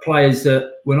 but players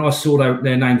that when I saw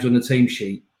their names on the team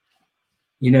sheet,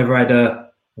 you never had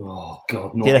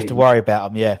didn't have to worry about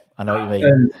them. Yeah, I know what you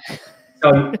mean.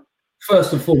 So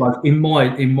first and foremost, in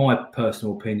my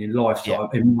personal opinion,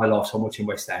 in my lifetime watching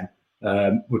West Ham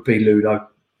would be Ludo.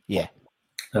 Yeah.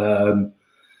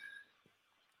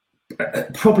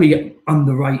 Probably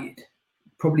underrated,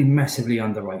 probably massively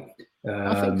underrated.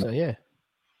 I think so. Yeah.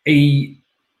 He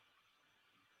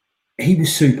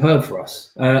was superb for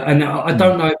us, and I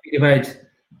don't know if he'd have had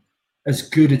as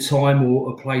good a time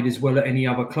or played as well at any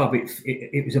other club.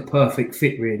 It was a perfect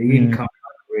fit, really. Income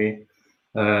career.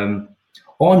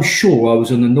 I'm sure I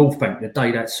was on the North Bank the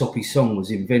day that Soppy song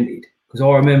was invented, because I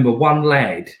remember one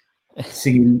lad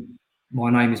singing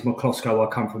 "My name is McCloskey, I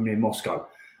come from near Moscow."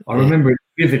 I remember it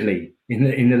vividly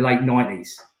in the late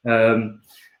 90s,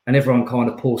 and everyone kind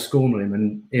of poured scorn on him,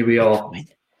 and here we are.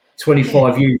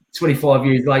 25 years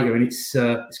later, and it's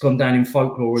gone down in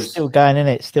folklore as still going, in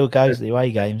it. Still goes to the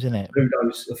away games, isn't it?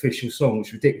 Ludo's official song, which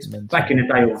is ridiculous. Back in the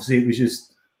day, obviously, it was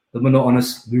just the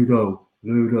monotonous Ludo.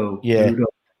 Yeah. Ludo.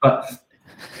 But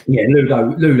yeah,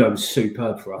 Ludo was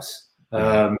superb for us.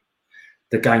 The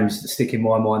games that stick in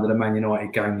my mind are the Man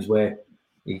United games where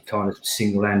he kind of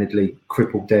single-handedly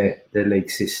crippled their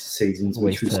league seasons,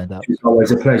 which was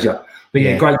always a pleasure.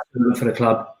 But great for the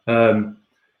club.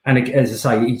 And as I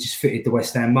say, he just fitted the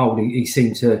West Ham mould. He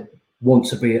seemed to want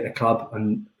to be at the club,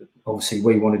 and obviously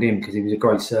we wanted him because he was a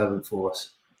great servant for us.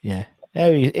 Yeah.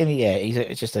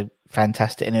 He's just a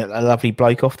fantastic and a lovely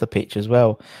bloke off the pitch as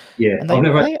well. Yeah, I've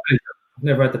never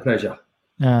had the pleasure.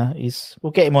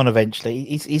 We'll get him on eventually.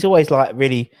 He's always like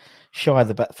really shy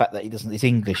about the fact that his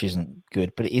English isn't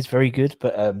good, but it is very good.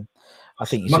 But I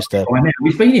think he's just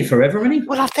he's been here forever, hasn't he?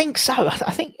 Well, I think so.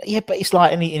 I think but it's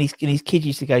like and his kids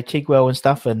used to go Chigwell and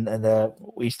stuff, and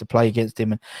we used to play against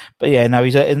him. But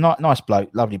he's a nice bloke,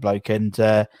 lovely bloke, and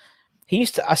he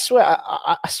used to. I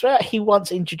swear, he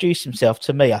once introduced himself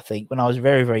to me. I think when I was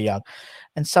very, very young,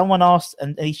 and someone asked,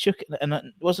 and he shook, and it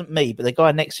wasn't me, but the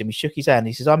guy next to him. He shook his hand.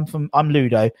 He says, "I'm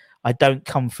Ludo. I don't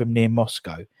come from near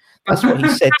Moscow." That's what he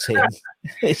said to him.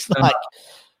 It's like.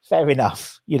 Fair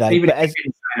enough, Even I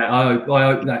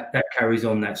hope that carries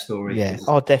on that story. Yeah,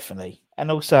 definitely.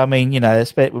 And also, I mean,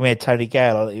 when we had Tony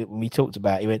Gale, when we talked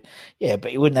about it, he went, yeah,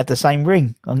 but he wouldn't have the same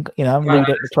ring. I'm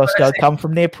Ludo McCloskey, come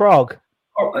from near Prague.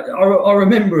 I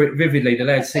remember it vividly, the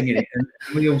lads singing it,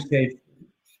 and we all said,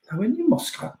 we're in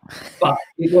Moscow. But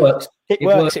it works. It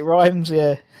works, it rhymes,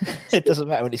 yeah. It doesn't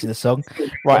matter when it's in the song.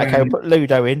 Right, okay, we'll put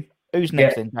Ludo in. Who's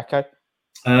next then, Jacko?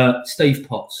 Steve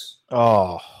Potts.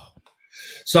 Oh.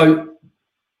 So,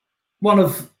 one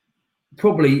of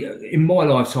probably in my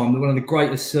lifetime, one of the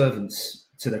greatest servants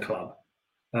to the club.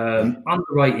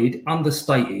 Underrated,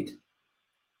 understated.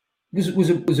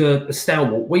 Was a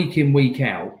stalwart week in, week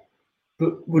out,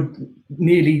 but would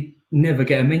nearly never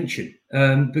get a mention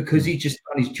because he just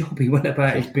done his job. He went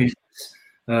about his business,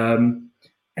 and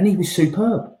he was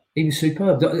superb.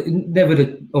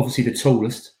 Never obviously the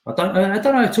tallest. I don't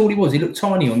know how tall he was. He looked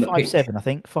tiny on the pitch. 5'7", I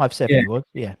think. 5'7" he was.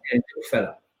 Yeah, little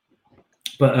fella.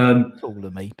 But taller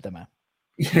than me, but don't matter.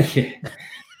 Yeah.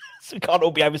 So we can't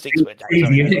all be over 6 foot.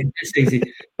 It's easy.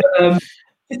 But,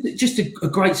 just a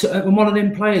great one of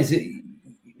them players that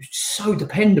so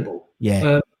dependable.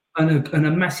 Yeah. And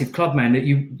a massive club man that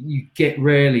you get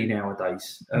rarely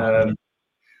nowadays.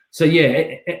 So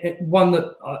one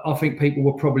that I think people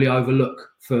will probably overlook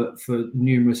for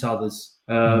numerous others.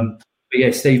 But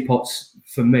yeah, Steve Potts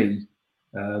for me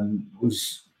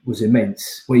was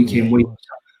immense week in, week out.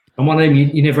 And one of them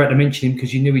you never had to mention him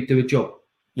because you knew he'd do a job.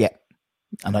 Yeah,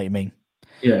 I know what you mean.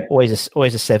 Yeah, always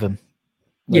a 7.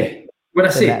 Yeah, well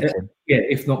that's it. Yeah,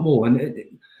 if not more, and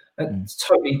it's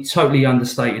totally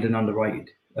understated and underrated.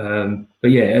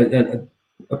 But yeah,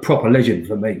 a proper legend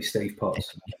for me, Steve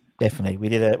Potts. Definitely. We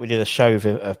did a show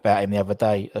about him the other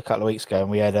day, a couple of weeks ago, and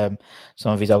we had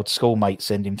some of his old schoolmates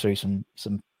send him through some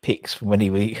pics from when he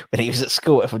was at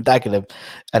school from Dagenham,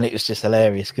 and it was just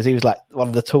hilarious because he was like one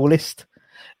of the tallest.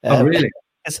 Oh really?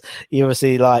 He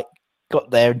obviously like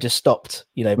got there and just stopped.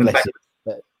 Bless him.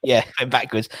 But yeah, went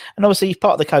backwards. And obviously he's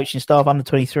part of the coaching staff, under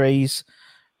 23s.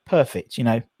 Perfect.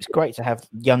 It's great to have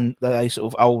those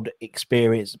sort of old,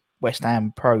 experienced West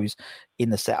Ham pros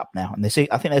in the setup now. And I think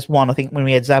there's one. I think when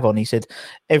we had Zav on, he said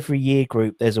every year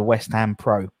group there's a West Ham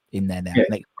pro. in there now,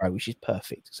 next row, which is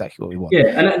perfect. Exactly what we want.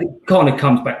 Yeah, and it kind of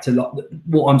comes back to like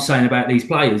what I'm saying about these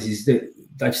players is that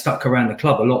they've stuck around the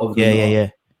club. A lot of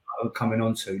them are coming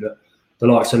on to that. The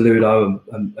likes of Ludo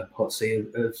and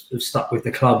Potsy have stuck with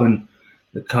the club, and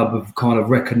the club have kind of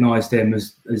recognised them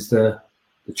as the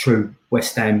true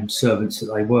West Ham servants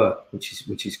that they were,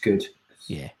 which is good.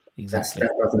 Yeah, exactly.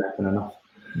 That doesn't happen enough.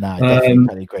 No,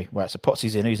 definitely agree. Right, so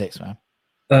Potsy's in. Who's next, man?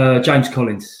 James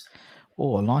Collins.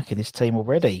 Oh, I'm liking this team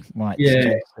already. Right.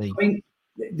 Yeah. I mean,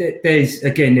 there's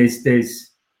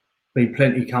been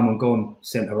plenty come and gone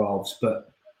centre halves,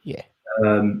 but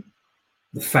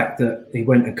the fact that he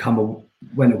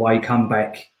went away, come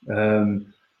back, the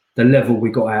level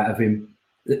we got out of him.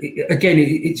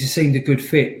 It just seemed a good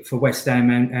fit for West Ham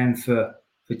and for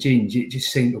Ginge. It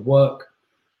just seemed to work.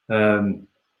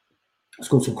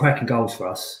 Scored some cracking goals for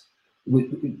us.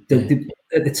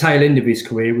 At the tail end of his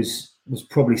career was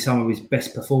probably some of his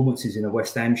best performances in a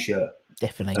West Ham shirt.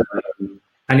 Definitely.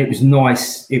 And it was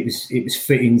nice. It was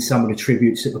fitting some of the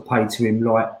tributes that were paid to him.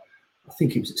 Like I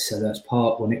think it was at Selhurst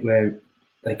Park, wasn't it, where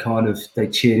they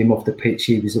cheered him off the pitch.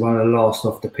 He was one of the last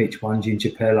off the pitch ones,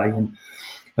 Ginger Pele, and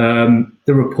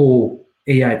the rapport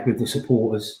he had with the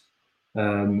supporters,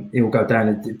 he'll go down.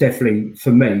 And definitely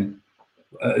for me,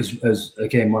 as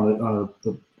again one of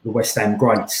the West Ham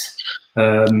greats.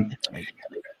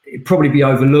 It'd probably be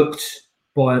overlooked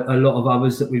by a lot of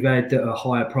others that we've had that are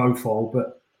higher profile,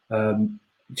 but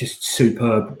just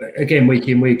superb. Again, week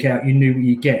in, week out, you knew what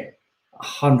you get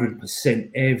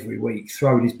 100% every week,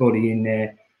 throwing his body in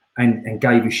there and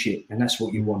gave a shit. And that's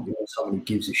what you want. You want someone who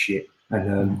gives a shit.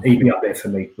 And he'd be up there for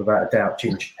me, without a doubt,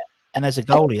 Ginge. And as a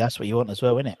goalie, that's what you want as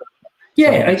well, isn't it?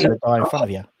 Yeah. The guy in front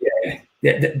of you.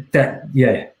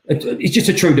 Yeah. He's just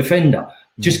a true defender.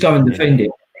 Just go and defend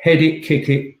it. Head it, kick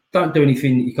it. Don't do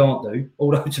anything that you can't do.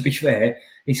 Although, to be fair,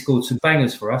 he scored some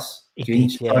bangers for us.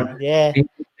 Ginge.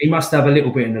 He must have a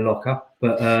little bit in the locker.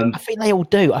 But I think they all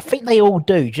do. Do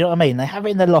you know what I mean? They have it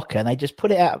in the locker and they just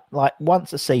put it out like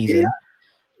once a season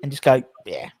and just go,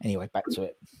 anyway, back to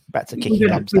it. Back to kicking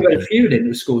dumps. We've had a few of them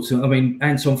that scored some. I mean,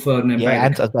 Anton Ferdinand.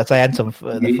 I'd say Anton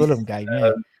for the Fulham game,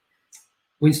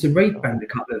 Winston Reid banged a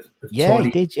couple of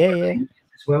he did,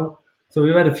 as well. So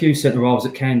we've had a few centre halves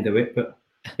that can do it, but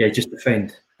just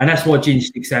defend. And that's why Ginge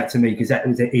sticks out to me, because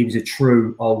he was a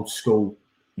true old school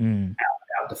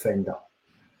out defender.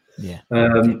 Yeah.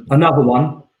 Another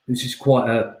one, which is quite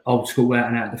a old school out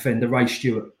and out defender, Ray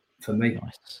Stewart for me.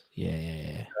 Nice.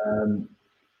 Yeah.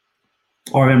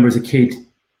 I remember as a kid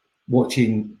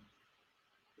watching.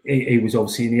 He was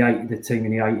obviously in the team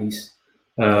in the 80s.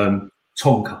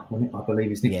 Tonka, wasn't it? I believe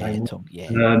his nickname.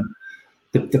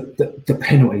 The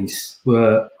penalties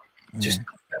were just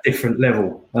a different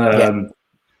level.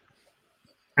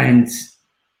 And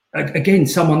again,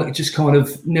 someone that just kind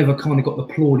of never kind of got the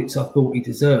plaudits I thought he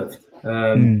deserved.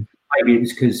 Maybe it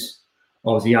was because I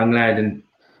was a young lad and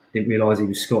didn't realise he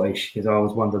was Scottish, because I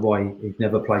always wondered why he'd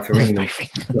never play for England.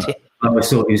 I always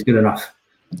thought he was good enough.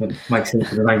 It makes sense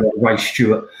for the name like Ray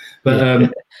Stewart.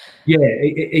 But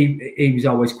he was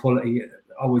always quality.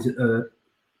 I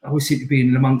always seemed to be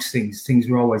in amongst things. Things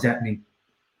were always happening.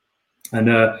 And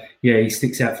he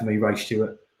sticks out for me, Ray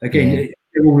Stewart. Again,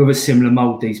 they're all of a similar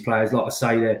mould, these players. Like I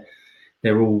say,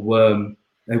 they're all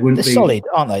they wouldn't be solid,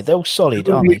 aren't they? They're all solid,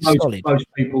 aren't they? Solid. Most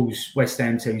people's West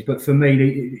Ham teams, but for me,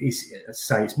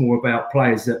 it's more about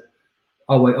players that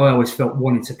I always felt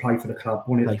wanted to play for the club,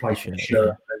 wanted to play for the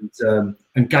shirt,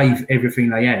 and gave everything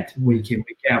they had week in,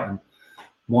 week out, and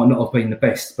might not have been the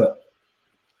best, but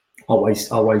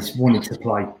always wanted to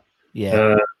play.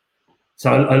 Yeah.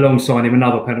 So alongside him,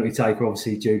 another penalty taker,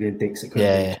 obviously Julian Dix.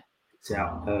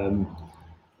 Out.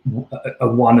 A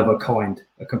one of a kind,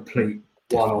 a complete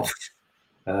one-off.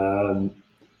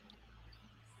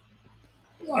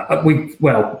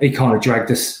 He kind of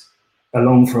dragged us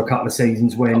along for a couple of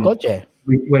seasons when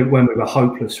we were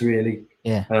hopeless, really.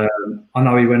 Yeah. I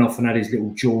know he went off and had his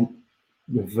little jaunt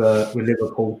with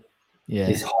Liverpool. Yeah.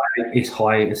 His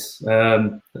hiatus.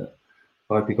 I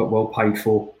hope he got well paid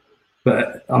for.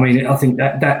 But I mean, I think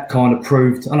that kind of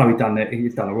proved. I know he'd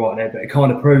done all right there, but it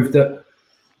kind of proved that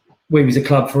we was a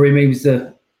club for him. He was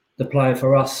the player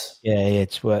for us. Yeah,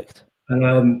 it's worked. And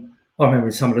I remember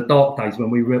in some of the dark days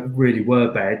when we really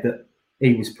were bad, that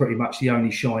he was pretty much the only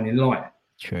shining light.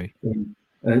 True.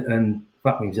 And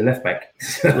fuck me, he was a left back.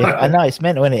 I know, it's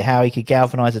mental, isn't it? How he could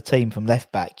galvanise a team from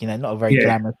left back. Not a very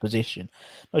glamorous position.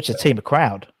 Not just a team, a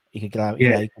crowd. He could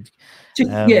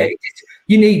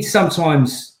you need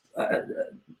sometimes.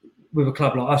 With a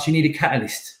club like us, you need a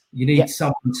catalyst. You need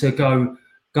someone to go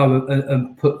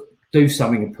and do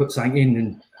something and put something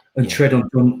in and tread on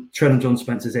John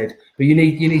Spencer's head. But you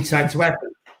need something to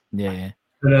happen. Yeah.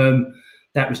 And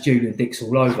that was Julian Dix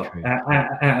all over.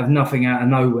 Out of nothing, out of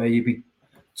nowhere, you'd be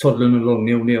toddling along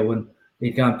 0-0 and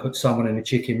he'd go and put someone in a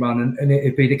chicken run and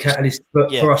it'd be the catalyst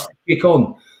for us to kick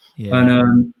on. Yeah.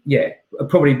 And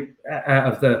probably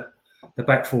out of the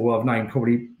back four I've named,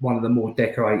 probably one of the more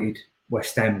decorated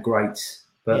West Ham greats.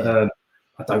 But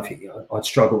I don't think I'd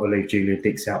struggle to leave Julian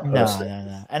Dix out personally.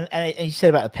 No. And you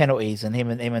said about the penalties and him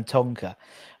and Tonka. I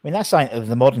mean, that's something of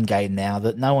the modern game now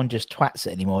that no one just twats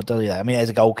it anymore, does they? I mean, as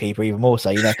a goalkeeper, even more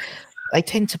so. They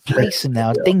tend to place them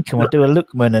now, dink them or do a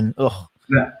lookman, and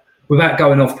without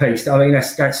going off piece. I mean,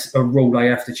 that's a rule they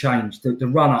have to change. The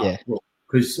run up rule,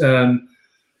 because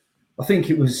I think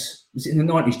it was in the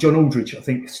 90s. John Aldridge, I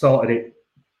think, started it.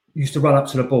 Used to run up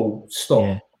to the ball,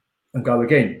 stop, and go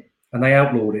again, and they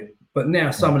outlawed it. But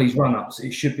now some of these run-ups,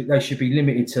 they should be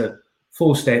limited to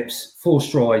 4 steps, 4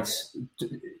 strides,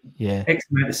 X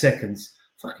amount of seconds.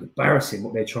 Fucking embarrassing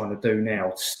what they're trying to do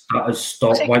now.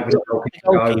 Stop, wait for the goalkeeper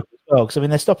to go. Well, because I mean,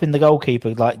 they're stopping the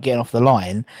goalkeeper like getting off the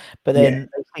line, but then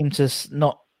they seem to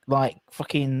not like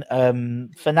fucking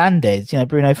Fernandez.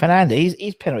 Bruno Fernandez.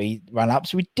 His penalty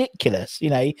run-ups ridiculous.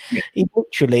 He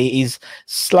literally is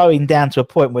slowing down to a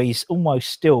point where he's almost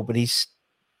still, but he's.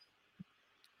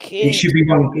 It should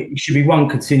be one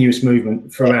continuous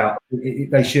movement throughout.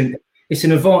 They shouldn't. It's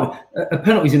an advantage. A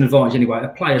penalty is an advantage anyway. A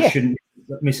player shouldn't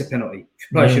miss a penalty.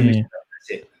 A player shouldn't miss a penalty.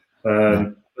 That's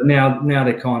it. But now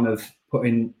they're kind of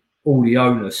putting all the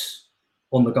onus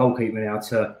on the goalkeeper now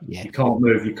to you can't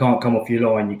move, you can't come off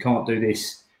your line, you can't do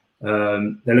this.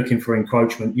 They're looking for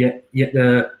encroachment. Yet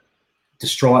the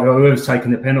striker, whoever's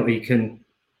taking the penalty, can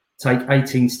take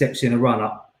 18 steps in a run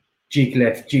up. Jig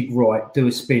left, jig right, do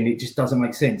a spin. It just doesn't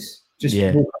make sense. Just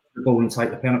walk up to the ball and take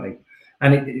the penalty.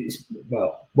 And it's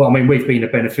I mean, we've been the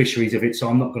beneficiaries of it, so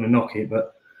I'm not going to knock it.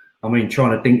 But I mean,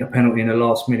 trying to dink a penalty in the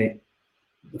last minute,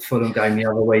 the Fulham game the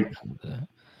other week,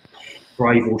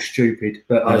 brave or stupid.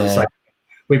 But as I say,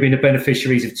 we've been the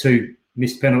beneficiaries of 2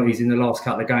 missed penalties in the last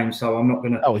couple of games, so I'm not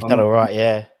going to. Oh, he's done all right,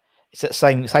 yeah. It's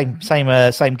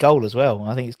that same goal as well.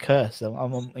 I think it's cursed.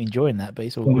 I'm enjoying that, but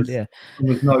it's all good. Yeah,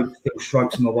 with no little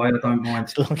strokes in my way, I don't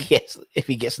mind. Yes, if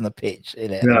he gets on the pitch.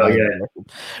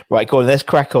 Right, go on. Let's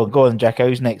crack on. Go on, Jacko.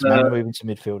 Who's next, man? Moving to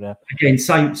midfield now. Again,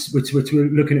 Saints. We're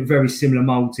looking at very similar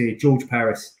moulds here. George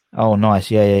Paris. Oh,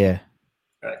 nice. Yeah.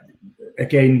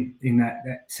 Again, in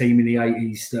that team in the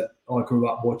 80s that I grew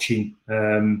up watching,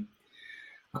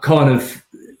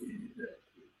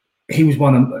 he was a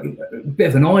bit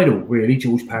of an idol, really,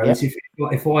 George Paris. Yep.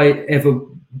 If I ever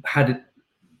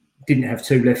didn't have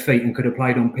 2 left feet and could have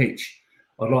played on pitch,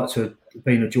 I'd like to have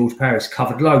been a George Paris.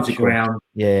 Covered loads of ground,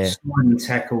 sliding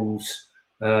tackles,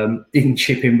 didn't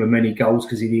chip in with many goals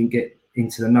because he didn't get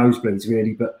into the nosebleeds,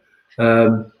 really. But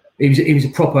he was a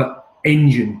proper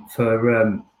engine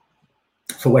for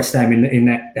West Ham in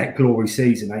that glory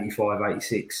season,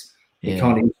 85-86. He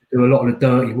kind of used to do a lot of the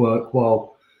dirty work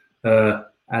while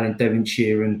Alan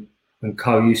Devonshire and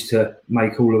co used to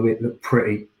make all of it look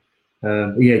pretty.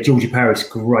 Georgie Paris,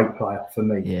 great player for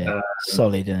me. Yeah,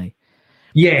 solid, isn't he?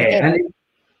 Yeah, and it's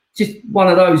just one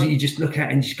of those that you just look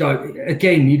at and just go,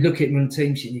 again, you look at him on the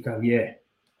team sheet and you go,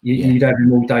 you'd have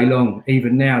him all day long.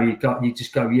 Even now, you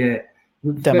just go, Don't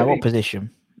know what position.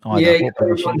 What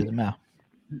position doesn't matter.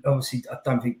 Obviously, I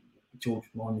don't think George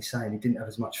mind me saying he didn't have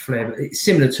as much flair, but it's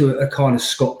similar to a kind of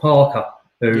Scott Parker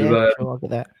who I'll get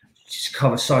that. Just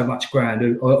covers so much ground.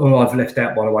 Who I've left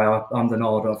out, by the way. I'm the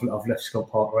nod. I've left Scott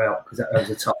Parker out because that was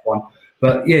a tough one.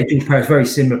 But George Paris, very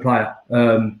similar player.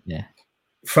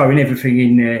 Throwing everything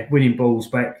in there, winning balls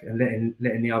back, and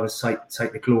letting the others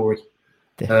take the glory.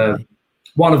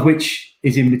 One of which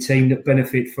is in the team that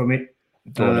benefit from it.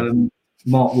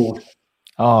 Mark Ward.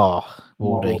 Oh,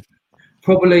 Wardy.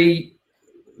 Probably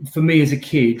for me as a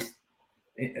kid,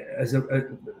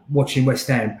 watching West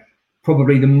Ham,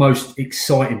 probably the most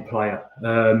exciting player.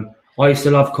 I used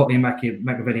to love Cotty and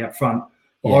McAvenny up front.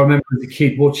 But I remember as a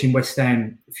kid watching West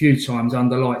Ham a few times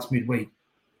under lights midweek.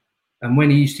 And when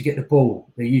he used to get the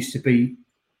ball, the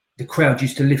crowd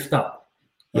used to lift up.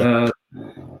 He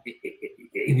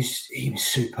was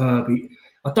superb.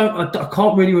 I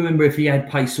can't really remember if he had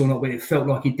pace or not, but it felt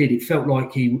like he did. It felt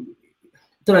like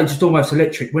just almost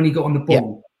electric. When he got on the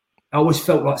ball, I always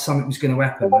felt like something was going to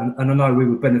happen. And I know we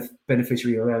were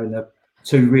beneficiary of having the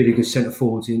 2 really good centre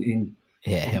forwards in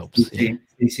it helps. DC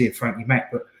and Frankie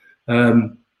Mack. But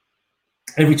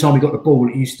every time he got the ball,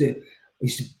 he used to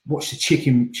watch the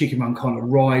chicken run kind of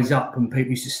rise up, and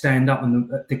people used to stand up,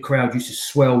 and the crowd used to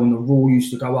swell, and the roar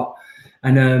used to go up.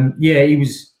 And he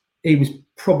was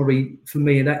probably, for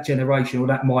me, in that generation or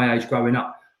that my age growing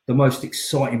up, the most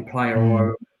exciting player I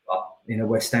remember in a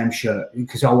West Ham shirt,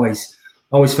 because I always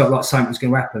always felt like something was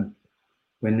going to happen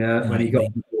when he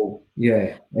got the ball.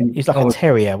 Yeah, and he's like a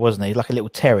terrier, wasn't he? Like a little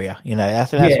terrier. You know, I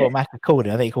think that's what Mac called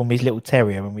him. I think he called him his little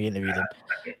terrier when we interviewed him.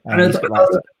 I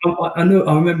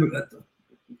remember.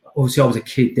 Obviously, I was a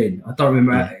kid then. I don't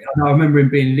remember. I remember him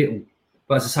being little,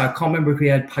 but as I say, I can't remember if he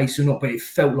had pace or not. But it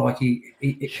felt like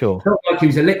it felt like he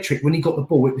was electric when he got the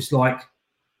ball. It was like,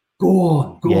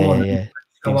 go on. Yeah.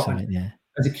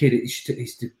 As a kid, I used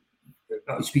to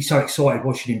be so excited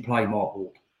watching him play Mark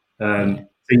Ward.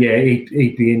 So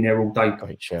he'd be in there all day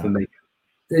for me.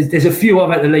 There's a few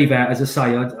I've had to leave out, as I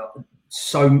say.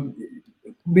 So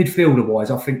midfielder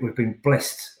wise, I think we've been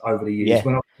blessed over the years.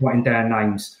 When I'm writing down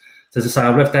names, so as I say,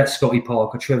 I left out Scotty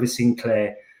Parker, Trevor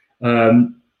Sinclair.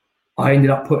 I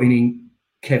ended up putting in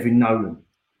Kevin Nolan.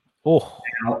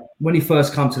 Now, when he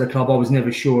first came to the club, I was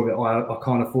never sure of it. I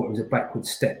kind of thought it was a backward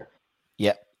step.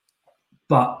 Yeah.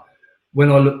 But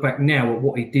when I look back now at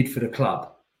what he did for the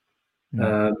club,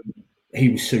 he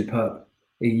was superb.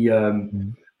 He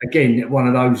again, one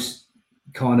of those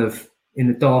kind of in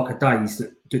the darker days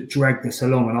that dragged us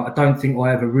along. And I don't think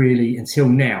I ever really, until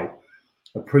now,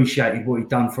 appreciated what he'd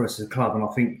done for us as a club. And I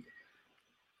think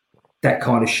that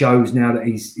kind of shows now that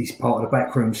he's part of the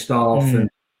backroom staff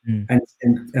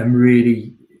and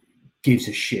really gives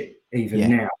a shit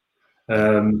even now.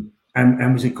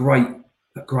 And was a great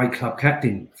club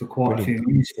captain for quite a few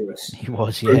years for us. He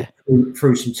was,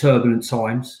 through some turbulent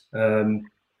times.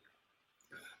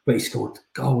 But he scored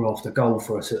goal after goal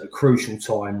for us at crucial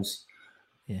times.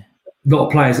 Yeah, a lot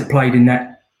of players that played in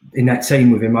that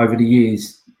team with him over the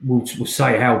years will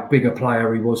say how big a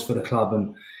player he was for the club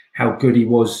and how good he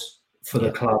was for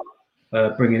the club,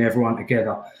 bringing everyone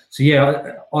together. So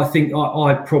I think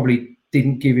I probably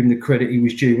didn't give him the credit he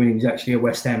was due when he was actually a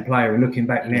West Ham player. And looking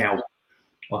back now,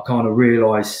 I kind of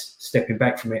realise, stepping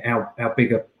back from it, how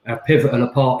pivotal a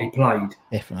part he played.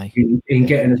 Definitely in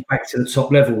getting us back to the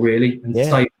top level, really, and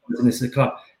stabilising us in the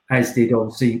club, as did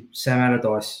obviously Sam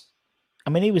Allardyce. I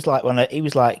mean, he was like one of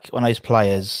those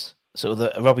players, sort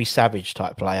of a Robbie Savage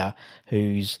type player,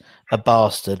 who's a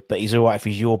bastard, but he's all right if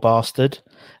he's your bastard.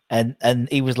 And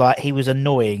he was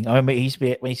annoying. I remember when he used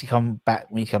to come back,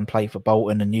 when he come play for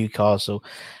Bolton and Newcastle,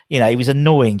 he was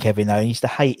annoying, Kevin, though. I used to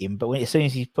hate him, but as soon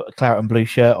as he put a claret and blue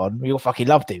shirt on, we all fucking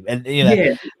loved him. And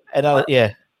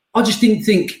I just didn't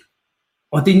think.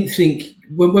 I didn't think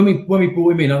when we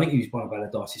brought him in. I think he was one of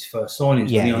Allardyce's first signings.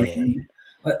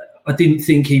 I didn't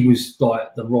think he was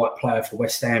like the right player for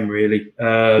West Ham, really.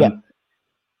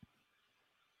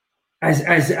 As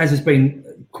has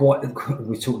been quite.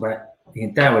 We talked about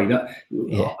Ian Dowie.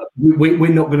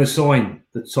 We're not going to sign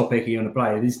the top Ecky on a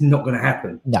player. It's not going to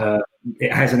happen. No.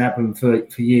 It hasn't happened for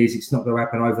years. It's not going to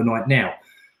happen overnight now.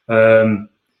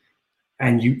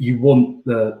 And you want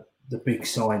the big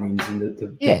signings and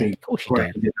the big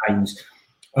names.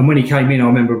 And when he came in, I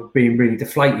remember being really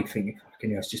deflated, thinking,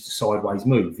 it's just a sideways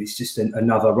move. It's just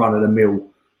another run-of-the-mill,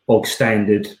 bog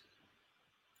standard,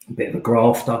 bit of a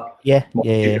grafter.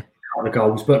 Couple of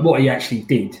goals. But what he actually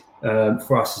did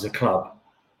for us as a club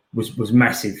was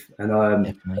massive. And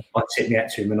I tip my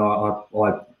hat to him, and I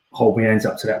hold my hands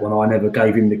up to that one. I never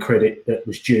gave him the credit that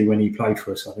was due when he played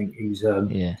for us. I think he was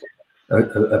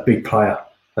a big player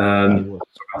for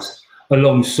us,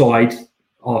 alongside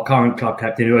our current club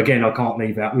captain, who again I can't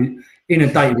leave out. We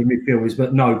inundated with midfielders,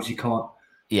 but Nobes you can't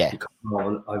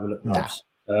overlook Nobes.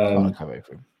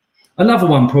 Another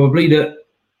one probably that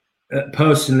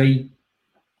personally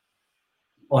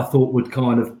I thought would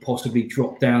kind of possibly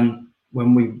drop down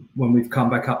when we've come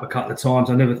back up a couple of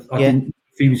times. I didn't think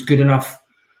he was good enough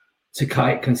to cut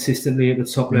it consistently at the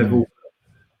top level.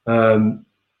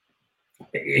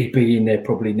 He'd be in there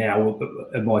probably now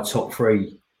at my top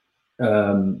three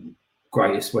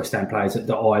greatest West Ham players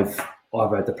that I've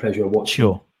had the pleasure of watching.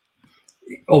 Sure.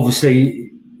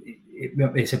 Obviously,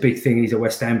 it's a big thing. He's a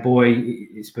West Ham boy.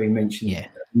 It's been mentioned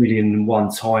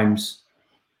 1,000,001 times,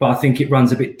 but I think it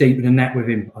runs a bit deeper than that with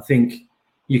him. I think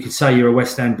you could say you're a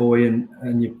West Ham boy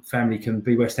and your family can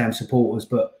be West Ham supporters,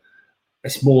 but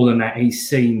it's more than that. He's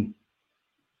seen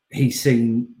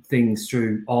things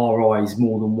through our eyes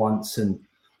more than once, and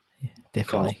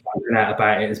definitely finding out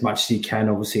about it as much as he can.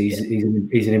 Obviously,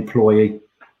 he's an employee.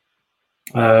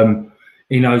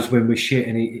 He knows when we're shit,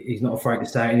 and he's not afraid to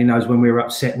say it. And he knows when we're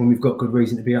upset, when we've got good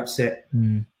reason to be upset.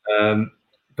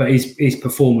 But his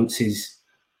performances,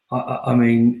 I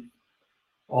mean,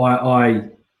 I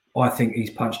think he's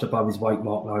punched above his weight,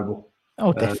 Mark Noble.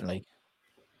 Oh, definitely.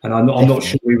 And I'm not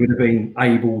sure we would have been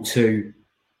able to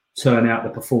turn out the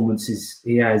performances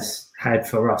he has had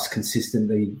for us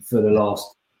consistently for the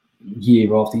last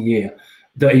year after year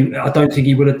I don't think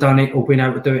he would have done it or been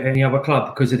able to do it at any other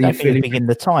club because of the affiliation.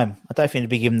 I don't think he'd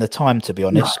be given the time, to be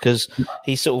honest, because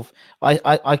he's sort of.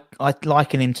 I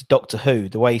liken him to Doctor Who,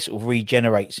 the way he sort of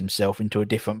regenerates himself into a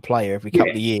different player every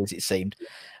couple of years. It seemed,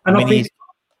 and I think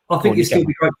it's still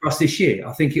be great for us this year.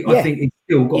 I think he's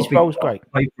still got his role's great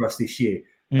for us this year.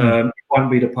 It won't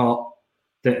be the part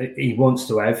that he wants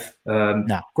to have.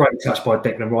 Great touch by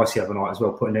Declan Rice the other night as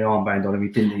well, putting the armband on him. He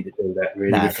didn't need to do that,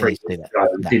 really. He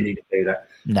didn't need to do that.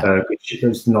 It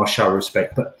was a nice show of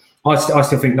respect. But I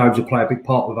still think Nobes will play a big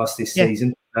part with us this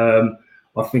season. I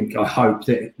hope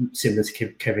that, similar to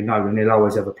Kevin Nolan, he'll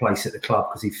always have a place at the club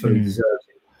because he fully deserves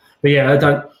it. But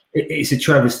yeah, it's a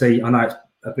travesty. I know it's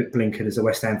a bit blinkered as a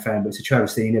West Ham fan, but it's a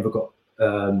travesty he never got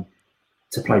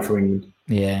to play for England.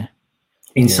 Yeah.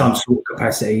 In some sort of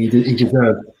capacity, he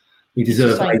deserved.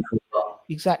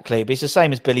 Exactly, but it's the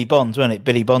same as Billy Bonds, wasn't it?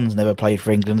 Billy Bonds never played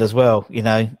for England as well,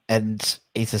 and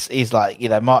he's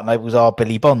like, Martin Noble's our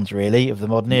Billy Bonds, really, of the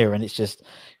modern era, and it's just,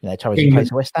 Torres plays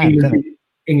for West Ham.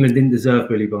 England didn't deserve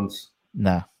Billy Bonds.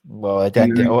 No, well, I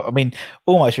don't. I mean,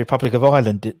 almost Republic of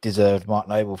Ireland deserved Mark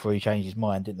Noble before he changed his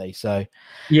mind, didn't they? So,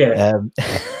 yeah.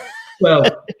 Well,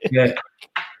 yeah.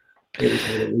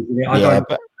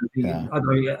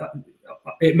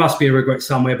 It must be a regret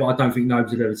somewhere, but I don't think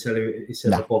Nobes would ever tell you it's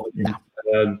ever bothered him.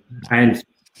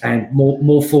 And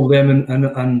more for them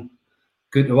and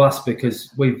good to us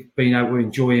because we've been able to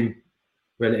enjoy him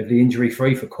relatively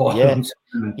injury-free for quite a long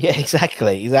time. Yeah,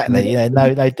 exactly.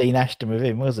 No Dean Ashton with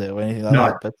him, was it, or anything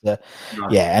like that? But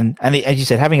and as you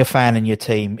said, having a fan in your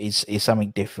team is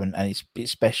something different, and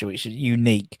it's special. It's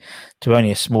unique to only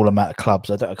a small amount of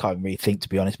clubs. I can't really think, to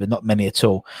be honest, but not many at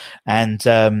all. And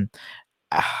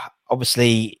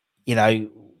obviously,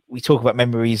 we talk about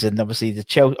memories, and obviously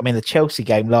the Chelsea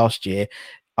game last year.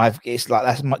 It's like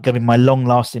that's going to be my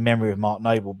long-lasting memory of Mark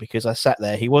Noble because I sat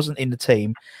there. He wasn't in the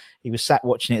team. He was sat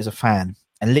watching it as a fan,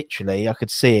 and literally I could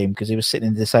see him because he was sitting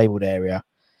in the disabled area.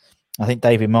 I think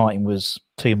David Martin was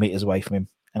 2 meters away from him,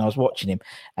 and I was watching him,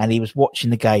 and he was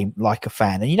watching the game like a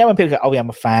fan. And when people go, "Oh, yeah,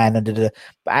 I'm a fan," but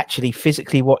actually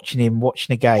physically watching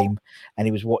a game, and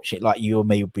he was watching it like you or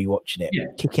me would be watching it,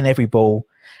 kicking every ball.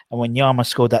 And when Yama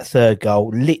scored that third goal,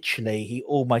 literally he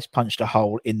almost punched a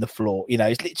hole in the floor.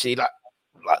 It's literally like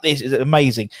this. It's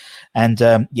amazing, and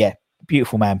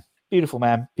beautiful man, beautiful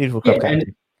club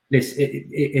captain.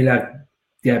 It'll have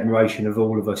the admiration of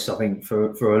all of us, I think,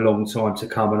 for a long time to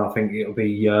come. And I think it'll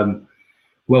be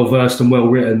well versed and well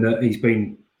written that he's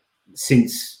been,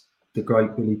 since the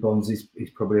great Billy Bonds, he's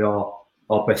probably our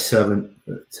best servant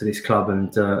to this club,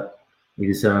 and he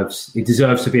deserves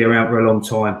to be around for a long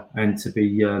time and to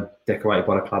be decorated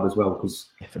by the club as well,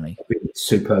 because definitely he's been a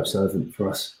superb servant for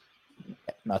us.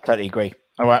 I totally agree.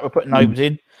 All right, we're putting Nobes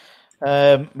in.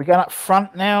 We're going up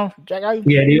front now, Jacko.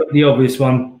 Yeah, the obvious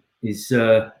one is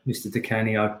Mr. Di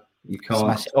Canio. You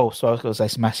can't. So I was going to say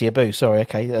Smashy Abu. Sorry,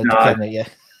 okay.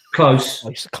 Close.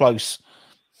 It's close.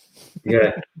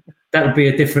 Yeah, that would be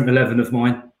a different 11 of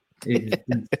mine.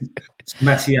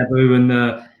 Smashy Abu and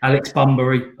Alex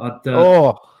Bunbury. It'd be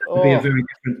a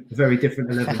very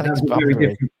different 11. That was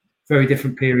a very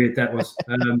different period. That was.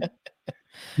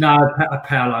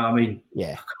 Paolo. I mean,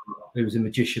 he was a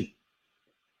magician.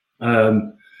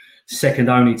 Second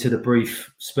only to the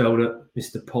brief spell that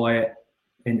Mr. Pyatt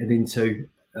entered into.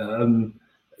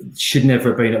 Should never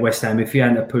have been at West Ham if he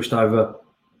hadn't have pushed over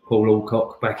Paul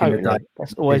Alcock back in the day.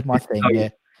 That's always my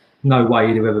thing, No way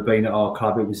he'd have ever been at our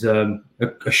club. It was a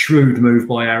shrewd move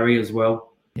by Harry as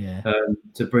well,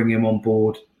 to bring him on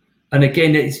board. And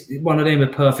again, it's one of them, a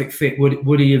perfect fit.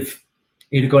 Would he have?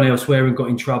 He'd have gone elsewhere and got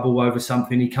in trouble over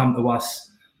something. He come to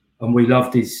us, and we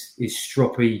loved his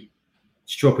stroppy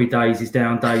days, his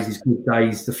down days, his good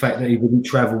days. The fact that he wouldn't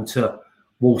travel to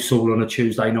Walsall on a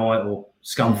Tuesday night or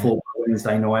Scunthorpe on a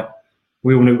Wednesday night.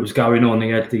 We all knew what was going on.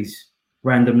 He had these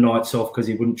random nights off because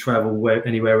he wouldn't travel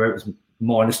anywhere where it was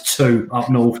 -2 up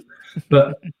north.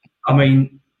 But I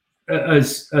mean,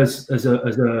 as a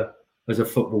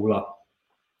footballer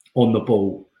on the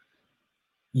ball,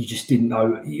 you just didn't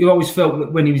know. You always felt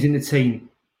that when he was in the team,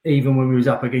 even when we was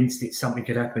up against it, something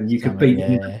could happen. You could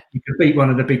beat one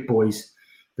of the big boys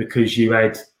because you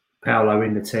had Paolo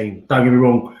in the team. Don't get me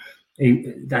wrong,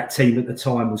 that team at the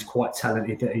time was quite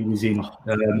talented that he was in.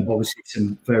 Obviously,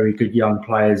 some very good young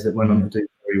players that went on to do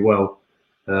very well.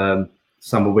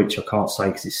 Some of which I can't say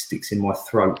because it sticks in my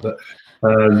throat. But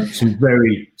some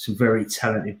very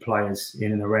talented players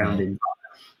in and around him.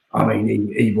 I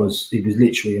mean, he was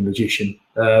literally a magician.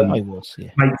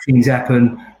 Make things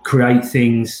happen, create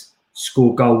things,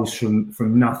 score goals from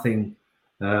nothing.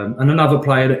 And another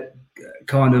player that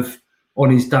kind of on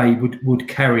his day would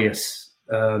carry us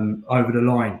over the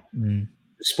line,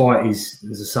 despite his,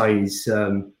 as I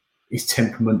say, his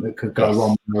temperament that could go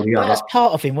one way or the other. That's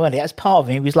part of him, wasn't it? That's part of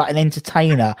him. He was like an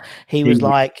entertainer. He was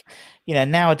like,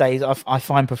 nowadays I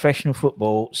find professional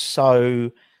football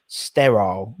so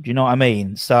sterile. Do you know what I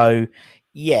mean? So,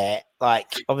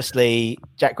 like obviously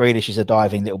Jack Grealish is a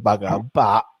diving little bugger,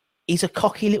 but he's a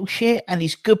cocky little shit and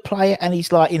he's a good player and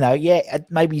he's like,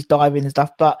 maybe he's diving and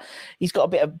stuff, but he's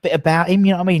got a bit about him.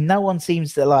 You know what I mean? No one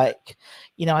seems to like,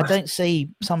 I don't see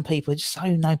some people just so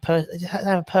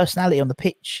have a personality on the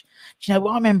pitch. Do you know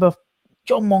what I remember?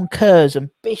 John Moncurs and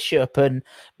Bishop and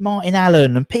Martin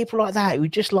Allen and people like that who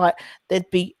just like, there'd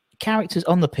be characters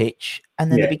on the pitch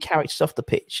and then there'd be characters off the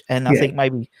pitch. And I think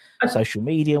maybe social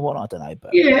media and whatnot, I don't know.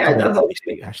 But I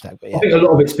think a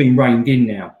lot of it's been reined in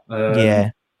now.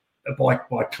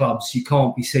 By clubs, you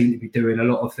can't be seen to be doing a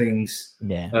lot of things.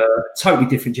 Totally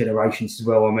different generations as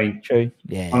well. I mean, true.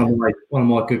 One of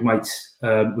my good mates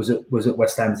was at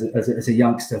West Ham as a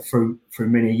youngster through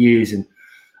many years, and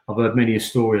I've heard many a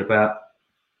story about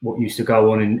what used to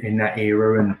go on in that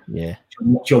era. And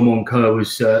John Moncur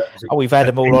was. We've had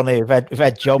them all on here. We've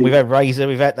had John. We've had Razor.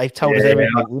 They've told us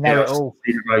everything. We know it all.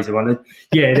 The Razor one.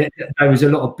 There was a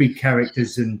lot of big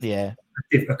characters and a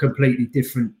completely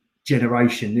different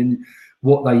generation, and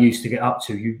what they used to get up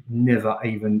to, you never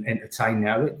even entertain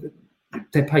now.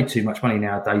 They're paid too much money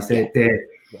nowadays. They're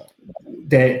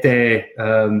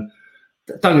don't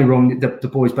get me wrong, the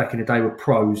boys back in the day were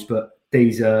pros, but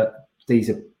these are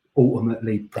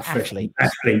ultimately professional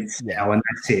athletes now, and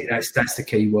that's it. That's the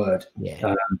key word.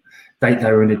 They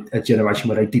were in a generation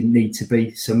where they didn't need to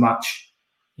be so much.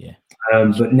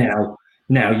 But now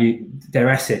they're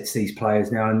assets, these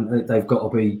players now, and they've got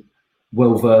to be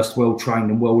well versed, well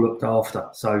trained, and well looked after.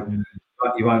 So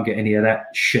you won't get any of that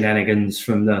shenanigans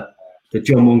from the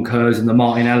John Moncurs and the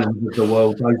Martin Allens of the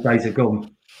world. Those days are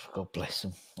gone. God bless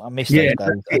them. I miss those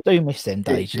days. I do miss them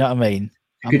days. You know what I mean?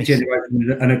 Good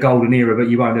generation and a golden era, but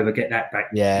you won't ever get that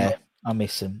back. I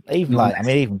miss him.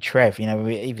 Even Trev,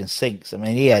 even Sinks. I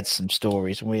mean, he had some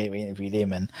stories when we interviewed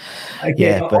him, and I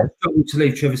struggled to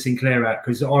leave Trevor Sinclair out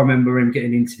because I remember him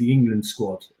getting into the England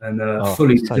squad and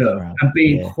fully deserved and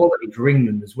being quality for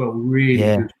England as well. Really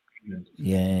good for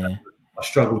England. I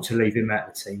struggled to leave him out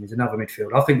of the team. There's another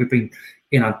midfielder. I think we've been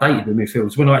inundated with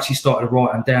midfielders. When I actually started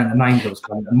writing down the names I was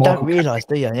coming, don't realise,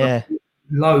 do you? Yeah,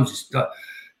 loads.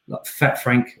 Like Fat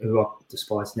Frank, who I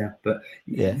despise now, but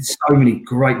so many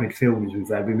great midfielders we've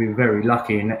had. We've been very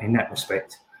lucky in that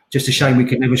respect. Just a shame we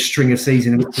could never string a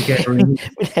season together. We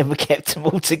never kept them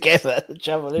all together. The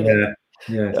trouble, isn't it?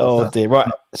 Yeah. Oh dear.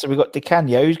 Right. So we've got Di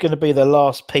Canio. Who's going to be the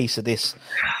last piece of this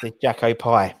Jacko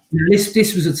pie?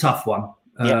 This was a tough one.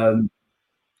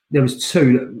 There was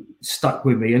two that stuck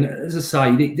with me, and as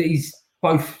I say, these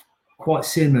both quite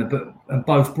similar, and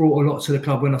both brought a lot to the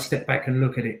club when I step back and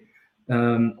look at it.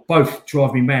 Both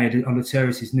drive me mad on the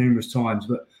terraces numerous times,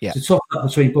 but to top up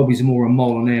between Bobby Zamora and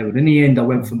Marlon Airwood. In the end, I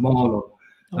went for Marlon.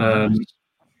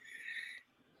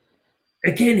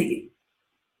 Again,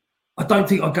 I don't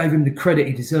think I gave him the credit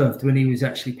he deserved when he was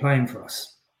actually playing for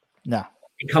us. No.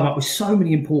 He come up with so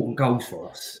many important goals for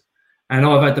us. And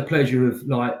I've had the pleasure of,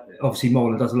 obviously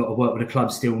Marlon does a lot of work with the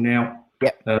club still now.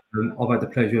 I've had the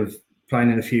pleasure of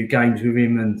playing in a few games with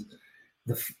him, and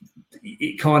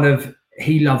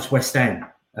he loves West Ham.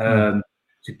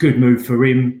 It's a good move for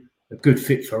him, a good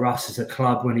fit for us as a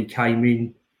club when he came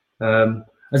in.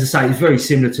 As I say, it's very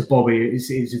similar to Bobby. It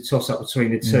was a toss-up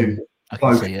between the two.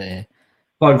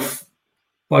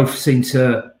 Both seem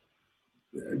to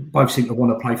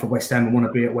want to play for West Ham and want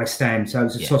to be at West Ham. So it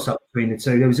was a toss-up between the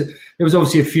two. There was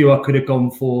obviously a few I could have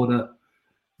gone for.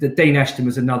 The Dean Ashton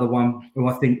was another one who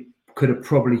I think could have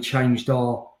probably changed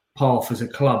our path as a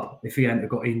club if he hadn't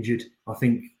got injured. I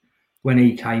think when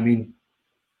he came in,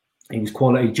 he was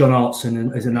quality. John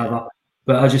Hartson is another.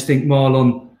 But I just think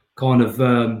Marlon kind of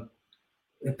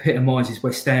epitomises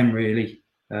West Ham, really.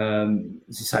 As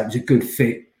I say, it was a good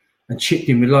fit and chipped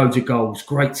in with loads of goals,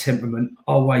 great temperament.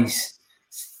 I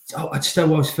just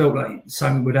always felt like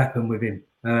something would happen with him.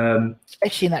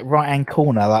 Especially in that right-hand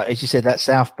corner, like as you said, that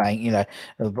South Bank,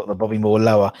 the Bobby Moore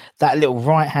lower, that little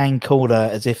right-hand corner,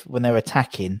 as if when they're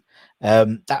attacking.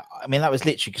 That was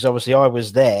literally because obviously I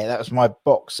was there. That was my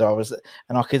box, so I was,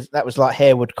 and I could. That was like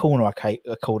Harewood corner. I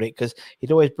called it because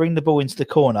he'd always bring the ball into the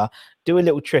corner, do a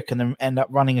little trick, and then end up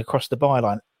running across the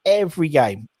byline every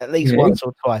game, at least once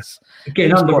or twice.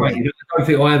 Again, underrated. I don't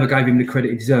think I ever gave him the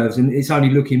credit he deserves, and it's only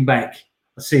looking back.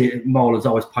 I see it. Marlon's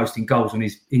always posting goals on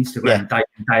his Instagram day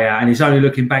in, day out, and it's only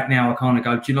looking back now. I kind of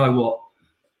go, do you know what?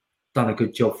 Done a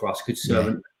good job for us, good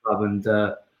servant, and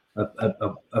a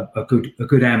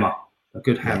good hammer. A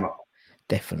good hammer.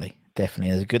 Definitely.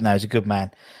 definitely. He's a good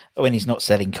man. When he's not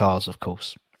selling cars, of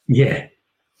course. Yeah.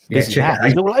 Busy man.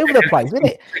 He's all over the place, isn't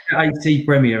it? AC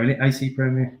Premier, isn't it? AC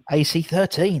Premier.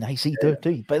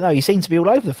 AC13. But no, he seems to be all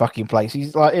over the fucking place.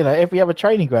 He's like, every other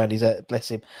training ground he's at,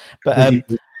 bless him. But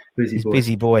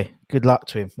busy boy. Good luck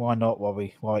to him. Why not? While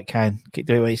it can keep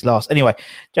doing what it's last. Anyway,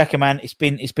 Jacko, man, it's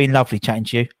been lovely chatting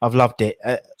to you. I've loved it.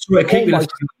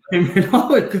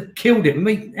 Killed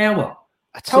it. Hour.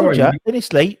 I told you,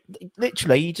 honestly,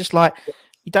 literally, you just like.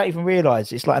 You don't even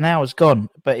realise it's like an hour's gone,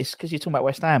 but it's because you're talking about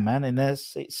West Ham, man, and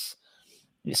it's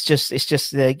just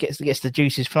it gets the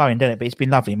juices flowing, doesn't it? But it's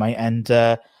been lovely, mate, and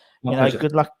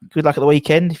good luck at the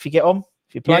weekend if you get on,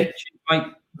 if you play. Yeah, mate,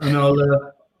 and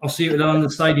I'll see you at the London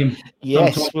Stadium.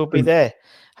 Yes, we'll be there.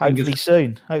 Hopefully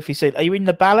soon. Are you in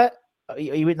the ballot? No,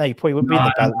 you probably wouldn't be in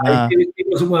the ballot. No. It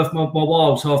wasn't worth my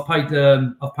while, so I've paid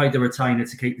the retainer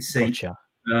to keep the seat.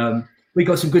 Gotcha. We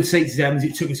got some good seats there.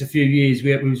 It took us a few years.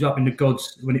 We was up in the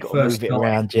gods when it first started.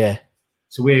 Around, yeah.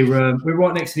 So we're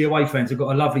right next to the away fans. I've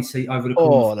got a lovely seat over the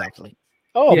corner. Oh, lovely.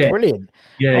 Oh, yeah. Brilliant.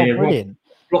 Yeah, brilliant.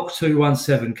 Block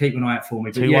 217. Keep an eye out for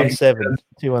me.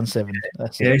 217.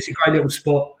 That's it. It's a great little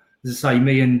spot. As I say,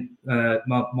 me and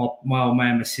my old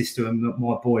man, my sister, and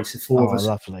my boys, the four of us.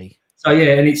 Lovely. So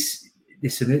yeah, and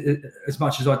listen, as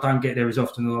much as I don't get there as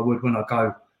often as I would when I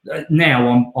go,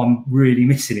 now I'm really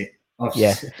missing it. I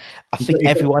think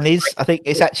everyone is. I think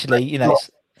it's actually,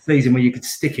 season where you could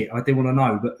stick it. I do want to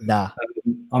know, but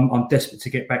I'm desperate to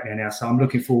get back there now, so I'm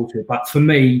looking forward to it. But for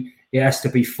me, it has to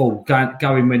be full.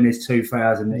 Going when there's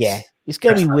 2,000. It's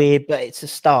going to be weird, but it's a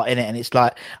start in it, and it's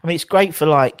like, it's great for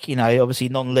obviously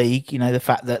non-league. The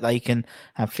fact that they can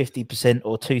have 50%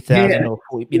 or 2,000 or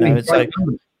 40. So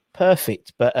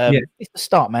perfect. But it's a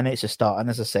start, man. It's a start, and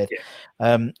as I said,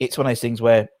 it's one of those things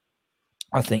where.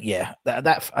 I think,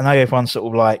 that I know everyone's sort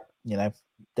of like,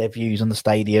 their views on the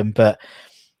stadium, but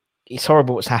it's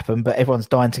horrible what's happened, but everyone's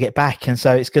dying to get back. And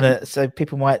so so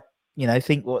people might,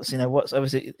 think what's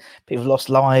obviously people have lost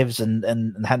lives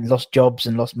and had lost jobs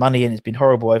and lost money, and it's been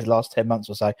horrible over the last 10 months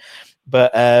or so.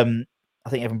 But I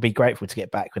think everyone will be grateful to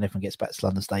get back when everyone gets back to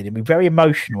London Stadium. It'll be very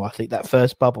emotional. I think that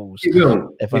first bubbles. It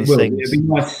will. It'll be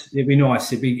nice. It'll be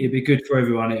nice. It'll be good for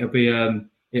everyone.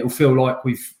 It'll feel like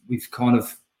we've kind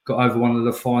of got over one of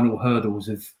the final hurdles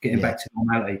of getting back to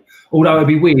normality. Although it'd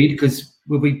be weird because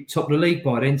we'll be top of the league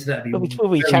by then, so that'd be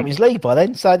we'll be Champions League by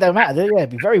then, so it don't matter. Yeah,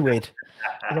 it'd be very weird.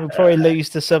 And then we'll probably lose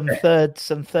to some third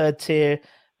tier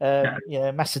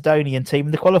Macedonian team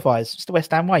in the qualifiers. It's the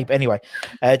West Ham way. But anyway,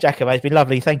 Jacko, it's been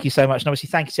lovely. Thank you so much. And obviously,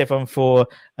 thank you to everyone for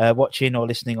watching or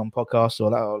listening on podcasts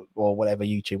or whatever,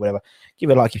 YouTube, whatever.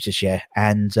 Give it a like, give it a share.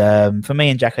 And for me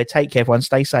and Jacko, take care, everyone.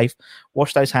 Stay safe.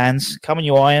 Wash those hands. Come on,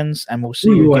 you irons. And we'll see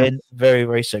you again very,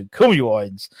 very soon. Come on, you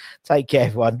irons. Take care,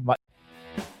 everyone.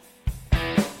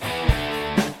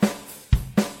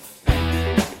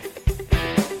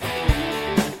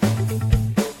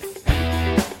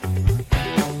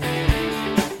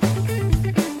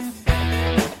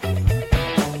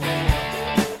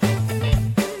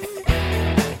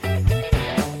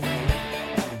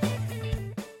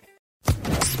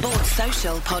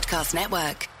 Podcast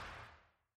Network.